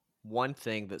one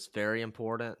thing that's very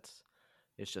important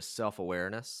is just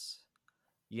self-awareness.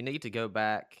 You need to go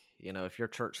back, if your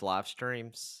church live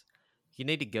streams, you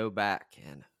need to go back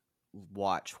and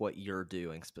watch what you're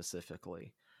doing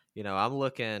specifically. I'm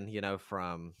looking,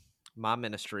 from my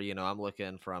ministry, I'm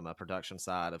looking from a production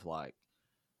side of like,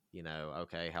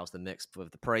 okay, how's the mix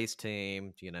with the praise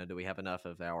team? Do we have enough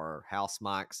of our house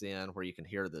mics in where you can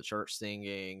hear the church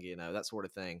singing, that sort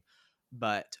of thing.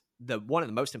 But one of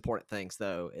the most important things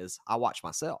though is I watch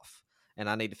myself. And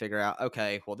I need to figure out,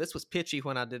 okay, well, this was pitchy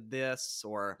when I did this,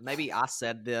 or maybe I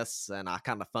said this and I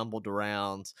kind of fumbled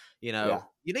around. Yeah.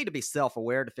 You need to be self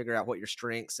aware to figure out what your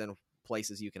strengths and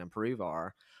places you can improve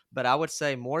are. But I would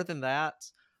say more than that,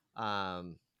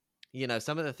 um,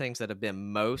 some of the things that have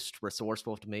been most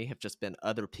resourceful to me have just been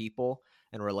other people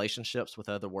and relationships with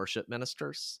other worship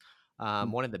ministers.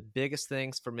 Mm. One of the biggest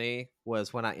things for me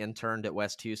was when I interned at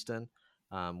West Houston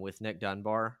with Nick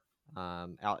Dunbar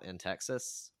out in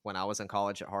Texas when I was in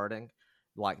college at Harding.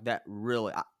 Like that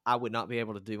really, I would not be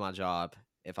able to do my job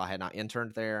if I had not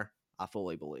interned there. I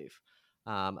fully believe.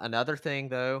 Another thing,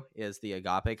 though, is the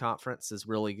Agape Conference is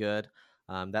really good.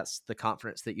 That's the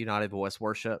conference that United Voice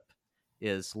Worship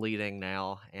is leading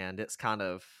now, and it's kind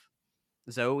of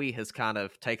Zoe has kind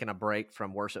of taken a break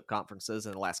from worship conferences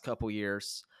in the last couple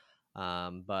years.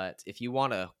 But if you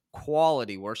want a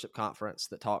quality worship conference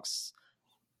that talks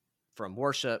from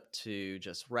worship to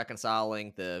just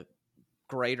reconciling the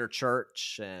greater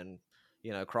church and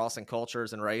crossing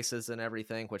cultures and races and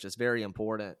everything, which is very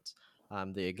important,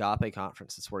 the Agape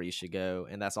Conference is where you should go,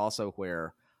 and that's also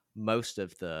where most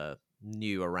of the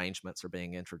new arrangements are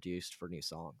being introduced for new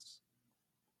songs.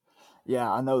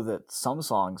 Yeah, I know that some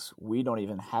songs we don't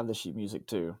even have the sheet music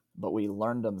to, but we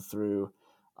learned them through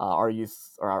our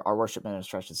youth or our worship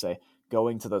ministry, I should say,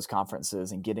 going to those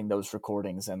conferences and getting those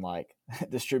recordings and like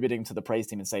distributing to the praise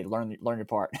team and say, learn your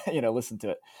part, listen to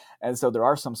it. And so there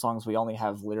are some songs we only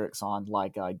have lyrics on,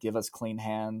 like "Give Us Clean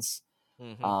Hands,"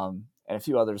 Mm-hmm. and a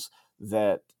few others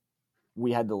that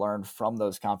we had to learn from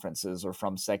those conferences or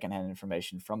from secondhand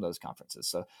information from those conferences.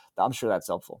 So I'm sure that's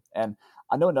helpful. And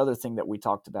I know another thing that we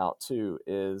talked about too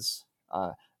is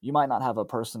you might not have a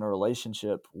personal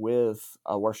relationship with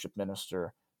a worship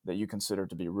minister that you consider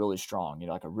to be really strong,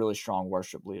 like a really strong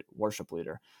worship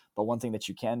leader. But one thing that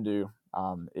you can do,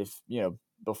 if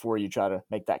before you try to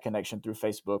make that connection through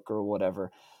Facebook or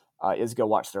whatever, is go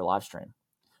watch their live stream.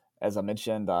 As I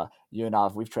mentioned, you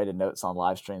and we've traded notes on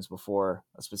live streams before,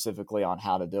 specifically on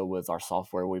how to deal with our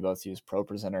software. We both use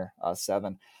ProPresenter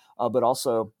 7, but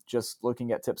also just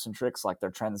looking at tips and tricks like their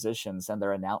transitions and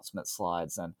their announcement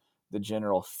slides and the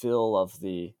general feel of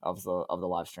the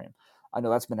live stream. I know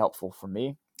that's been helpful for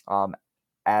me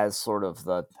as sort of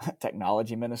the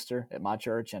technology minister at my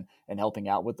church and helping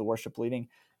out with the worship leading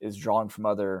is drawing from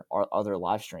other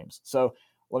live streams. So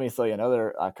let me throw you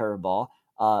another curveball.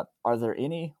 Are there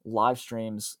any live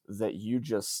streams that you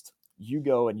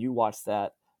go and you watch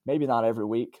that? Maybe not every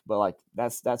week, but like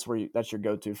that's your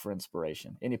go-to for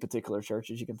inspiration. Any particular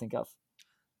churches you can think of?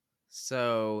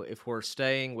 So if we're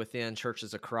staying within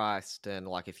Churches of Christ and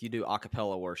like if you do a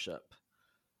cappella worship,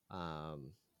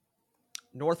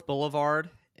 North Boulevard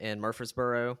in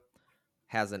Murfreesboro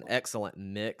has an excellent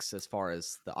mix as far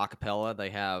as the a cappella. They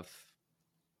have,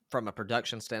 from a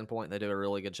production standpoint, they do a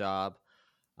really good job.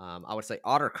 I would say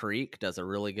Otter Creek does a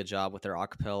really good job with their a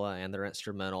cappella and their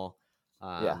instrumental.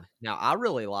 Yeah. Now, I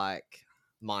really like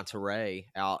Monterey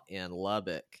out in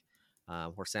Lubbock,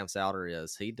 where Sam Souter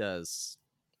is. He does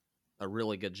a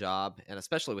really good job, and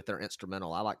especially with their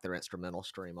instrumental. I like their instrumental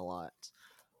stream a lot.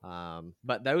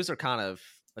 But those are kind of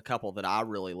a couple that I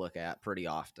really look at pretty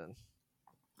often.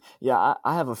 Yeah,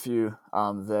 I have a few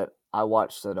that I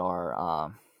watch that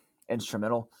are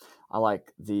instrumental. I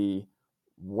like the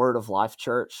Word of Life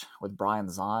Church with Brian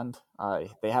Zond.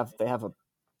 They have a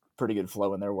pretty good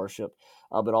flow in their worship,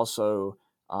 but also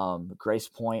Grace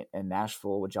Point in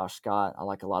Nashville with Josh Scott. I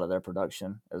like a lot of their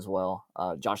production as well.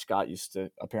 Josh Scott used to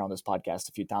appear on this podcast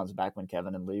a few times back when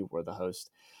Kevin and Lee were the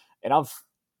host, and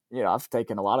I've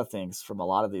taken a lot of things from a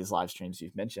lot of these live streams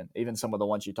you've mentioned, even some of the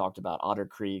ones you talked about, Otter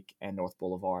Creek and North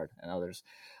Boulevard and others.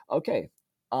 Okay.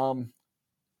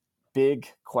 Big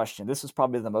question. This is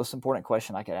probably the most important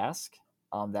question I could ask.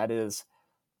 That is,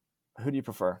 who do you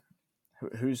prefer?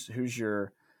 Who's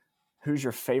your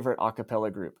favorite a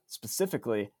cappella group?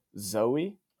 Specifically,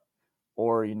 Zoe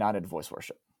or United Voice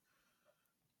Worship?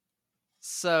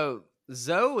 So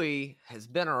Zoe has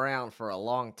been around for a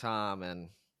long time and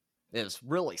is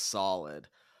really solid.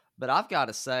 But I've got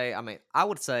to say, I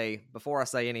would say before I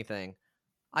say anything,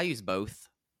 I use both.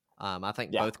 I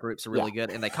think Yeah. both groups are Yeah. really good,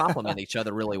 and they complement each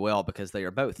other really well because they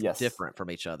are both Yes. different from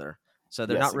each other. So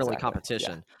they're Yes, not really exactly.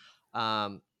 competition.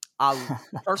 I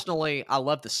personally, I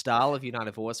love the style of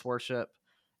United Voice Worship.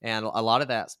 And a lot of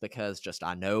that's because just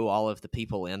I know all of the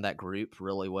people in that group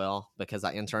really well because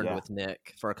I interned Yeah. with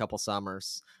Nick for a couple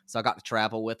summers. So I got to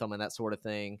travel with them and that sort of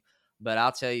thing. But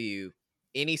I'll tell you,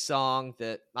 any song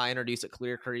that I introduce at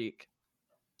Clear Creek,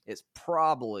 it's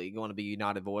probably going to be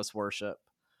United Voice Worship,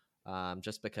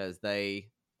 just because they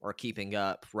are keeping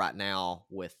up right now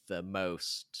with the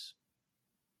most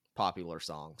popular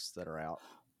songs that are out.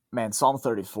 Man, Psalm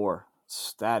 34,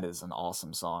 that is an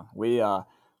awesome song. We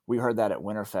heard that at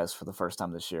Winterfest for the first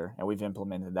time this year, and we've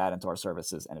implemented that into our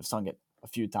services and have sung it a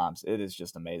few times. It is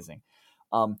just amazing.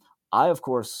 I, of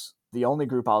course, the only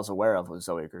group I was aware of was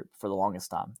Zoe Group for the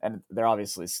longest time, and they're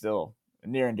obviously still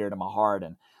near and dear to my heart.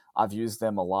 And I've used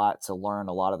them a lot to learn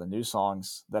a lot of the new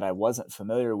songs that I wasn't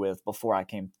familiar with before I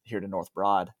came here to North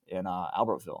Broad in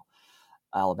Albertville,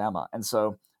 Alabama. And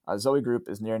so Zoe Group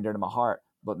is near and dear to my heart.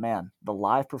 But man, the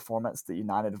live performance that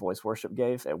United Voice Worship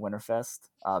gave at Winterfest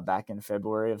back in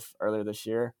February of earlier this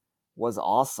year was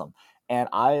awesome. And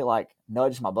I like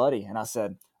nudged my buddy and I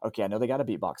said, okay, I know they got a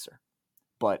beatboxer,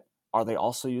 but are they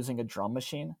also using a drum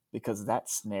machine? Because that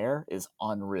snare is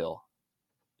unreal.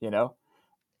 You know,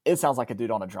 it sounds like a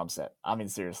dude on a drum set. I mean,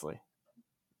 seriously,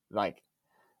 like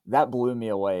that blew me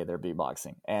away, their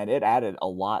beatboxing. And it added a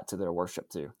lot to their worship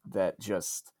too. I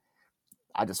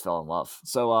just fell in love.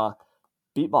 So,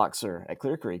 beatboxer at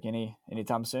Clear Creek,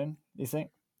 anytime soon, you think?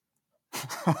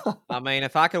 I mean,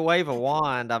 if I could wave a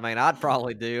wand, I mean, I'd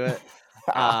probably do it.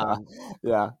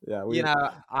 Yeah. You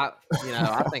know,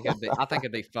 I think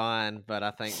it'd be fun, but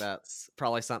I think that's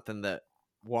probably something that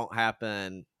won't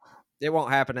happen. It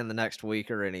won't happen in the next week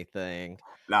or anything.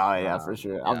 No, yeah, for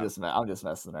sure. Yeah, I'm just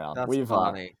messing around. that's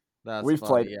funny. That's We've funny.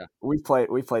 played Yeah.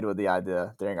 we played with the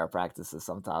idea during our practices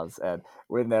sometimes, and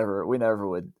we never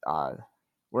would.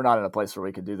 We're not in a place where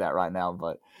we could do that right now,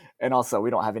 and also we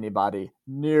don't have anybody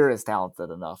near as talented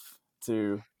enough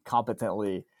to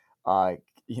competently, uh,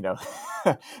 you know,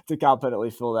 to competently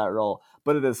fill that role.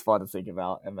 But it is fun to think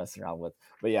about and mess around with.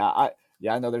 But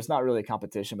I know there's not really a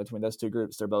competition between those two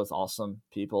groups. They're both awesome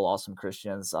people, awesome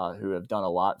Christians who have done a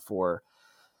lot for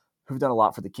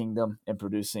the kingdom and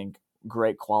producing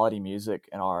great quality music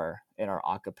in our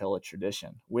a cappella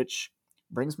tradition. Which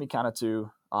brings me kind of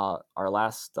to our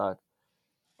last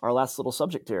little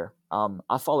subject here.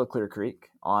 I follow Clear Creek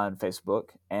on Facebook,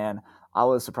 and I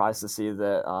was surprised to see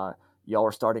that y'all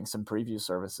are starting some preview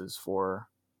services for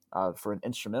an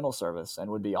instrumental service,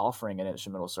 and would be offering an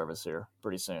instrumental service here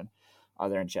pretty soon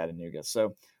there in Chattanooga.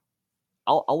 So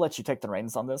I'll let you take the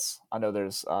reins on this. I know there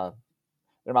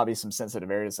might be some sensitive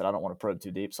areas that I don't want to probe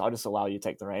too deep, so I'll just allow you to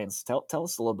take the reins. Tell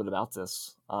us a little bit about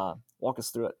this. Walk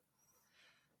us through it.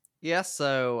 Yeah,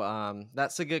 so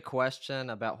that's a good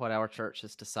question about what our church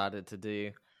has decided to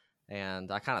do.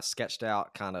 And I kind of sketched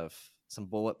out kind of some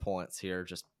bullet points here,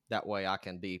 just that way I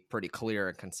can be pretty clear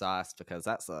and concise, because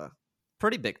that's a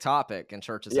pretty big topic in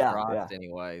churches of Yeah. Christ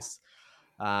anyways.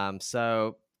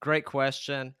 So great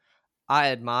question. I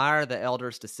admire the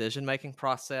elders' decision-making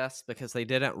process because they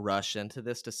didn't rush into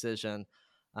this decision.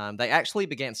 They actually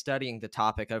began studying the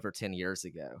topic over 10 years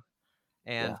ago.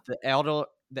 And Yeah.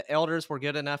 the elders were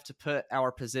good enough to put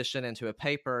our position into a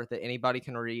paper that anybody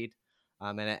can read,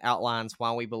 and it outlines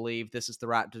why we believe this is the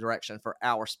right direction for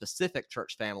our specific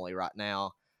church family right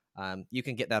now. You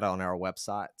can get that on our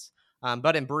website.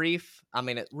 But in brief, I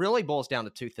mean, it really boils down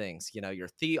to two things, your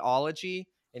theology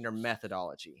and your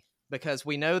methodology, because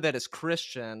we know that as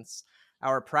Christians,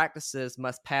 our practices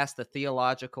must pass the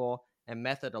theological and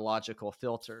methodological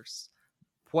filters,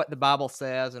 what the Bible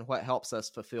says and what helps us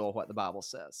fulfill what the Bible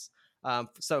says.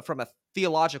 So from a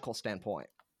theological standpoint,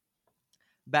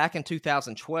 back in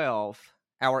 2012,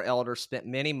 our elders spent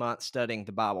many months studying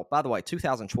the Bible. By the way,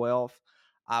 2012,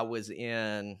 I was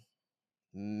in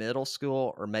middle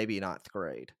school or maybe ninth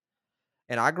grade.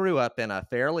 And I grew up in a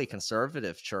fairly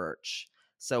conservative church.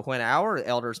 So when our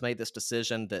elders made this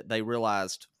decision that they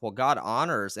realized, well, God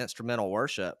honors instrumental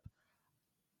worship,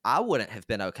 I wouldn't have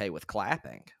been okay with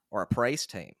clapping or a praise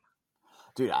team.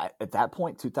 Dude, at that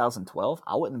point, 2012,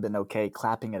 I wouldn't have been okay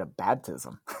clapping at a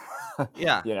baptism.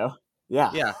 Yeah. Yeah.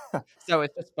 Yeah. So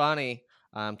it's just funny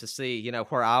to see,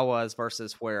 where I was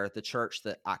versus where the church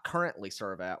that I currently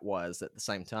serve at was at the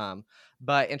same time.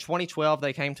 But in 2012,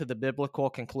 they came to the biblical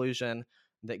conclusion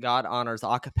that God honors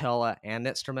a cappella and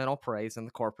instrumental praise in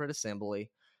the corporate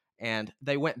assembly. And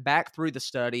they went back through the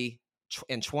study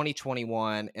in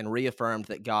 2021 and reaffirmed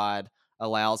that God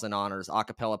allows and honors a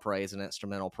cappella praise and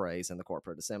instrumental praise in the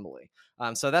corporate assembly.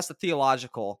 So that's the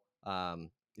theological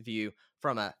view.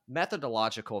 From a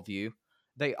methodological view,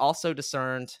 they also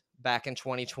discerned back in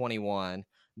 2021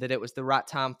 that it was the right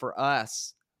time for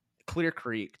us, Clear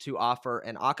Creek, to offer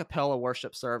an a cappella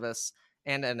worship service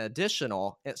and an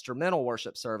additional instrumental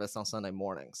worship service on Sunday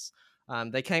mornings.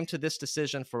 They came to this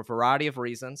decision for a variety of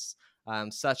reasons,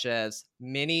 such as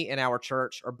many in our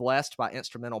church are blessed by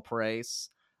instrumental praise,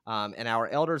 and our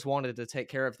elders wanted to take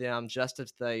care of them just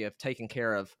as they have taken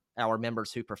care of our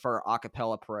members who prefer a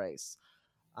cappella praise.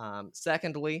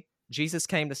 Secondly, Jesus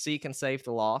came to seek and save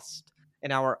the lost,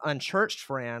 and our unchurched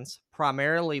friends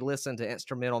primarily listen to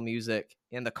instrumental music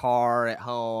in the car, at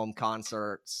home,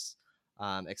 concerts,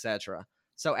 etc.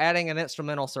 So adding an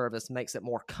instrumental service makes it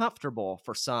more comfortable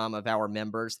for some of our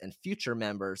members and future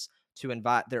members to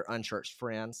invite their unchurched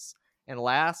friends. And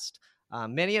last,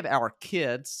 many of our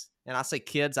kids, and I say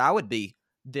kids, I would be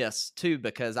this too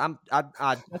because I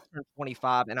just turned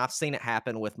 25 and I've seen it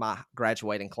happen with my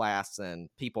graduating class and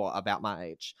people about my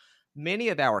age. Many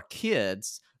of our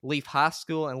kids leave high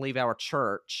school and leave our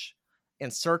church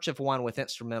in search of one with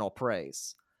instrumental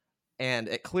praise. And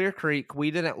at Clear Creek,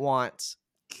 we didn't want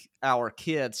our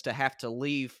kids to have to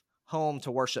leave home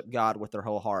to worship God with their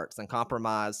whole hearts and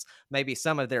compromise maybe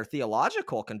some of their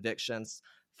theological convictions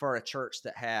for a church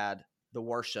that had the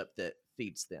worship that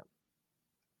feeds them.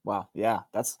 Wow.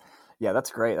 That's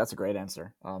great. That's a great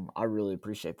answer. I really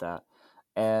appreciate that.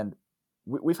 And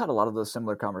we've had a lot of those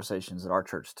similar conversations at our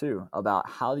church too about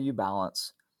how do you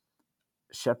balance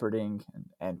shepherding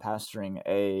and pastoring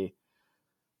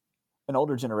an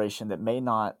older generation that may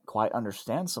not quite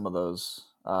understand some of those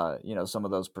some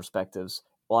of those perspectives,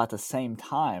 while at the same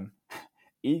time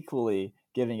equally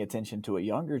giving attention to a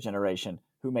younger generation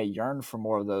who may yearn for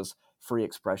more of those free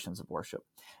expressions of worship.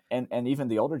 And even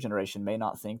the older generation may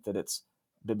not think that it's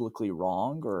biblically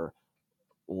wrong or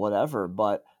whatever,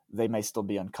 but they may still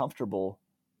be uncomfortable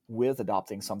with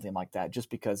adopting something like that just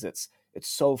because it's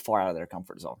so far out of their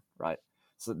comfort zone, right?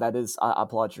 So that is, I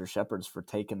applaud your shepherds for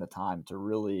taking the time to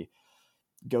really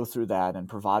go through that and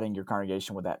providing your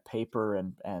congregation with that paper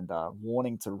and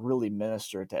wanting to really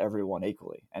minister to everyone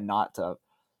equally and not to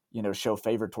show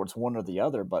favor towards one or the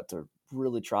other, but to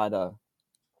really try to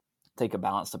take a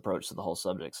balanced approach to the whole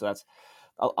subject. So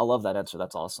I love that answer.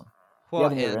 That's awesome. Do you Well,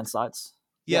 have any other and insights?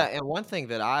 yeah, and one thing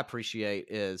that I appreciate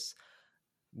is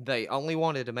they only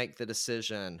wanted to make the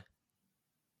decision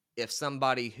if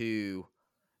somebody who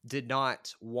did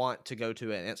not want to go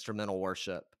to an instrumental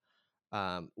worship,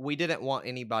 we didn't want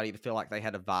anybody to feel like they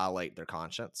had to violate their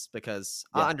conscience because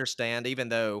I Yeah. understand, even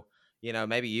though,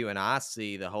 maybe you and I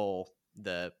see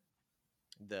the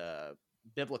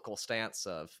biblical stance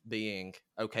of being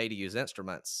okay to use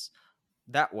instruments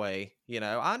that way,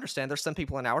 I understand there's some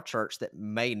people in our church that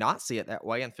may not see it that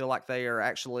way and feel like they are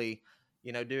actually,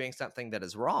 doing something that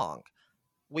is wrong.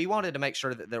 We wanted to make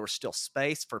sure that there was still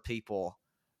space for people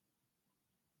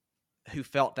who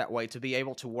felt that way to be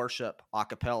able to worship a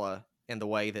cappella in the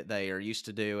way that they are used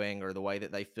to doing or the way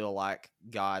that they feel like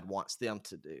God wants them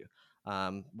to do.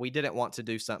 We didn't want to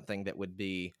do something that would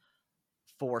be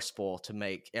forceful to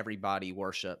make everybody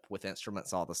worship with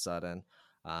instruments all of a sudden,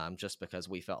 just because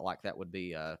we felt like that would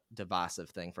be a divisive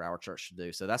thing for our church to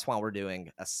do. So that's why we're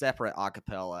doing a separate a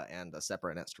cappella and a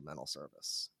separate instrumental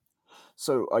service.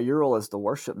 So your role as the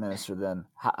worship minister, then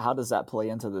how does that play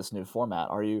into this new format?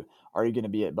 Are you going to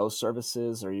be at both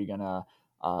services? Are you going to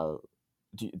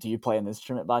do you play an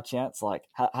instrument by chance? Like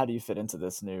how do you fit into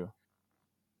this new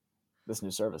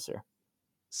service here?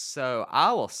 So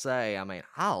I will say, I mean,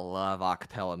 I love a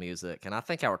cappella music, and I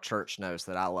think our church knows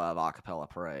that I love a cappella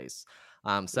praise.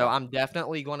 So Yeah. I'm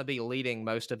definitely going to be leading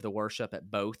most of the worship at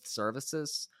both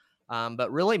services.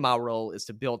 But really, my role is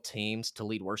to build teams to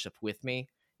lead worship with me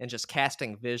and just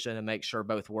casting vision and make sure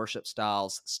both worship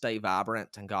styles stay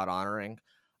vibrant and God honoring.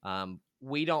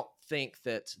 We don't think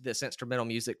that this instrumental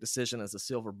music decision is a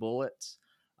silver bullet.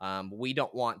 We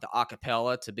don't want the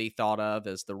acapella to be thought of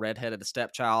as the redhead of the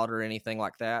stepchild or anything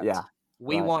like that. Yeah.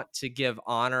 We Right. want to give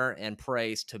honor and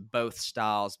praise to both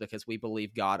styles because we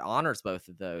believe God honors both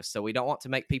of those. So we don't want to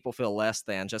make people feel less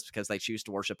than just because they choose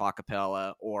to worship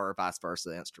acapella or vice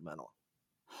versa instrumental.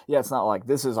 Yeah, it's not like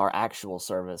this is our actual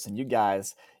service and you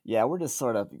guys, yeah, we're just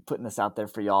sort of putting this out there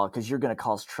for y'all because you're going to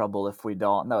cause trouble if we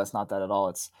don't. No, it's not that at all.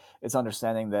 It's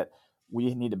understanding that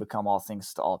we need to become all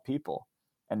things to all people,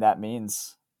 and that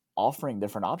means offering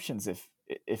different options if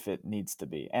it needs to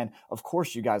be. And of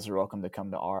course, you guys are welcome to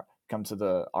come to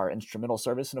the our instrumental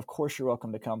service, and of course, you're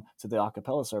welcome to come to the a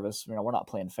cappella service. We're not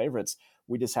playing favorites.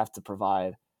 We just have to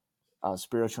provide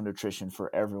spiritual nutrition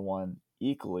for everyone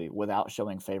equally without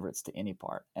showing favorites to any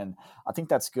part. And I think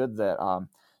that's good that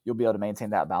you'll be able to maintain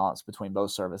that balance between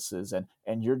both services.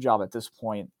 And your job at this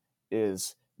point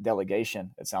is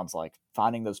delegation. It sounds like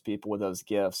finding those people with those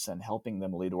gifts and helping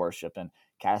them lead worship and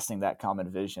casting that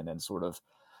common vision and sort of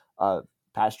uh,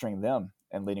 pastoring them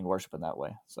and leading worship in that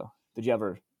way. So, did you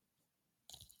ever?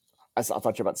 I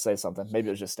thought you were about to say something. Maybe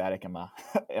it was just static in my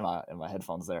in my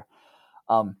headphones there.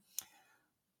 Um,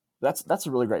 that's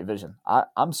a really great vision.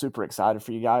 I'm super excited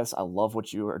for you guys. I love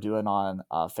what you are doing on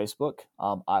Facebook.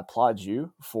 I applaud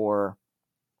you for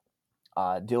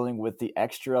dealing with the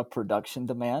extra production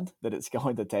demand that it's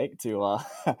going to take to,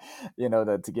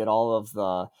 to get all of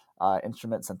the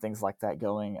instruments and things like that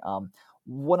going.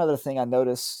 One other thing I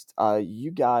noticed,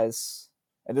 you guys,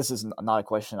 and this is not a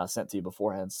question I sent to you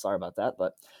beforehand. Sorry about that,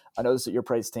 but I noticed that your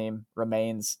praise team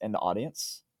remains in the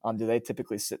audience. Do they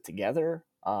typically sit together?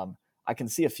 I can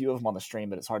see a few of them on the stream,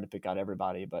 but it's hard to pick out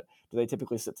everybody. But do they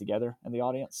typically sit together in the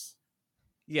audience?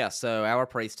 Yeah, so our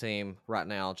praise team right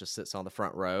now just sits on the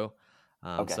front row.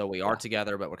 Okay, So we are yeah,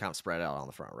 together, but we're kind of spread out on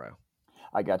the front row.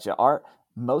 I got you.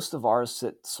 Most of ours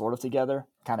sit sort of together,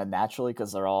 kind of naturally,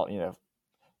 because they're all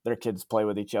their kids play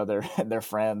with each other and their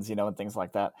friends, and things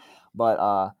like that. But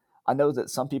I know that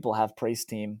some people have praise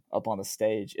team up on the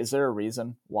stage. Is there a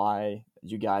reason why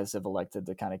you guys have elected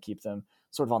to kind of keep them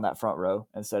sort of on that front row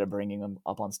instead of bringing them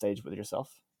up on stage with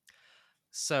yourself?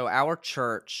 So our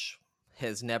church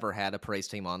has never had a praise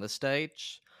team on the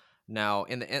stage. Now,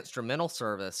 in the instrumental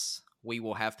service, we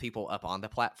will have people up on the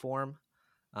platform,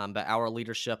 but our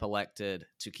leadership elected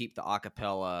to keep the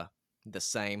acapella the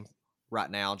same right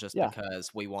now, just Yeah,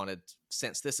 because we wanted,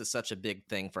 since this is such a big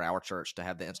thing for our church to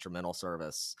have the instrumental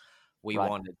service, we right.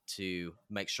 wanted to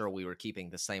make sure we were keeping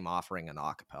the same offering in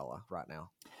acapella right now.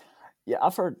 Yeah,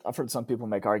 I've heard some people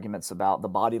make arguments about the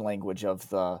body language of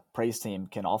the praise team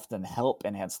can often help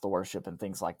enhance the worship and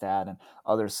things like that, and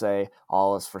others say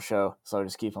all is for show, so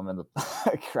just keep them in the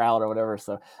crowd or whatever.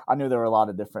 So I knew there were a lot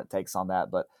of different takes on that,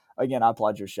 but again, I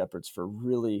applaud your shepherds for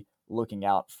really looking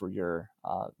out for your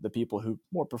the people who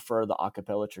more prefer the a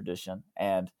cappella tradition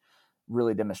and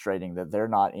really demonstrating that they're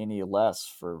not any less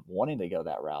for wanting to go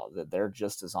that route, that they're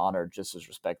just as honored, just as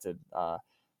respected,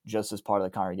 just as part of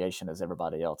the congregation as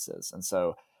everybody else is. And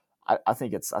so I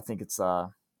think it's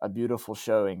a beautiful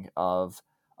showing of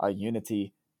a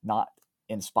unity, not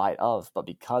in spite of, but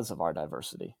because of our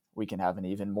diversity. We can have an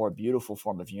even more beautiful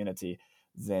form of unity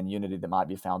than unity that might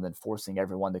be found in forcing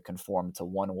everyone to conform to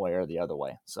one way or the other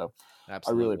way. So I really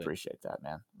Absolutely. appreciate that,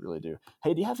 man. Really do.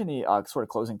 Hey, do you have any sort of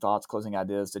closing thoughts, closing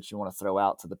ideas that you want to throw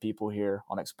out to the people here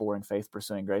on exploring faith,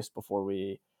 pursuing grace before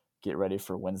we get ready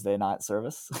for Wednesday night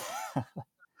service?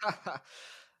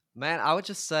 Man, I would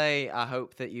just say I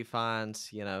hope that you find,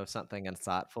 something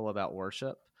insightful about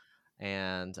worship.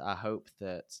 And I hope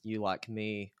that you, like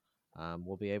me,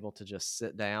 will be able to just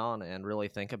sit down and really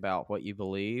think about what you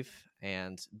believe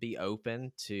and be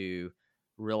open to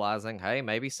realizing, hey,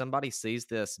 maybe somebody sees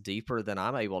this deeper than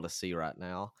I'm able to see right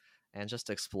now. And just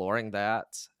exploring that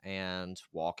and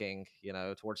walking,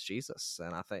 towards Jesus.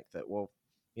 And I think that we'll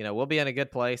be in a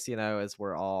good place, as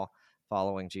we're all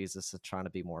following Jesus and trying to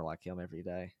be more like him every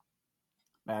day.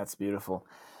 That's beautiful.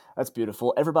 That's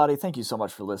beautiful. Everybody, thank you so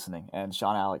much for listening. And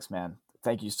Sean Alex, man,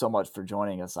 thank you so much for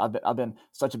joining us. I've been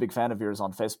such a big fan of yours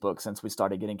on Facebook since we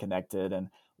started getting connected and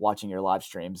watching your live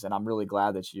streams. And I'm really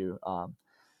glad that you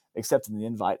accepted the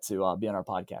invite to be on our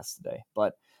podcast today.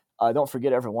 But don't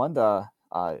forget, everyone, to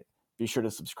be sure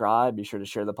to subscribe, be sure to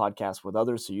share the podcast with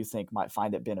others who you think might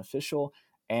find it beneficial.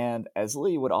 And as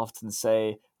Lee would often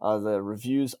say, the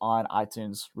reviews on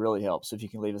iTunes really help. So if you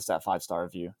can leave us that 5-star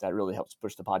review, that really helps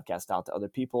push the podcast out to other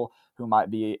people who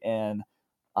might be in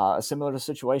a similar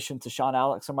situation to Sean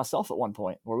Alex or myself at one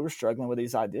point, where we were struggling with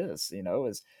these ideas.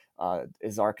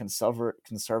 Is our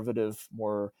conservative,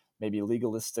 more maybe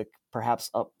legalistic, perhaps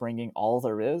upbringing all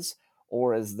there is,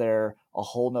 or is there a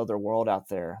whole nother world out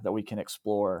there that we can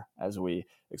explore as we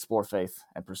explore faith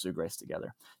and pursue grace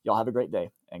together? Y'all have a great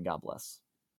day, and God bless.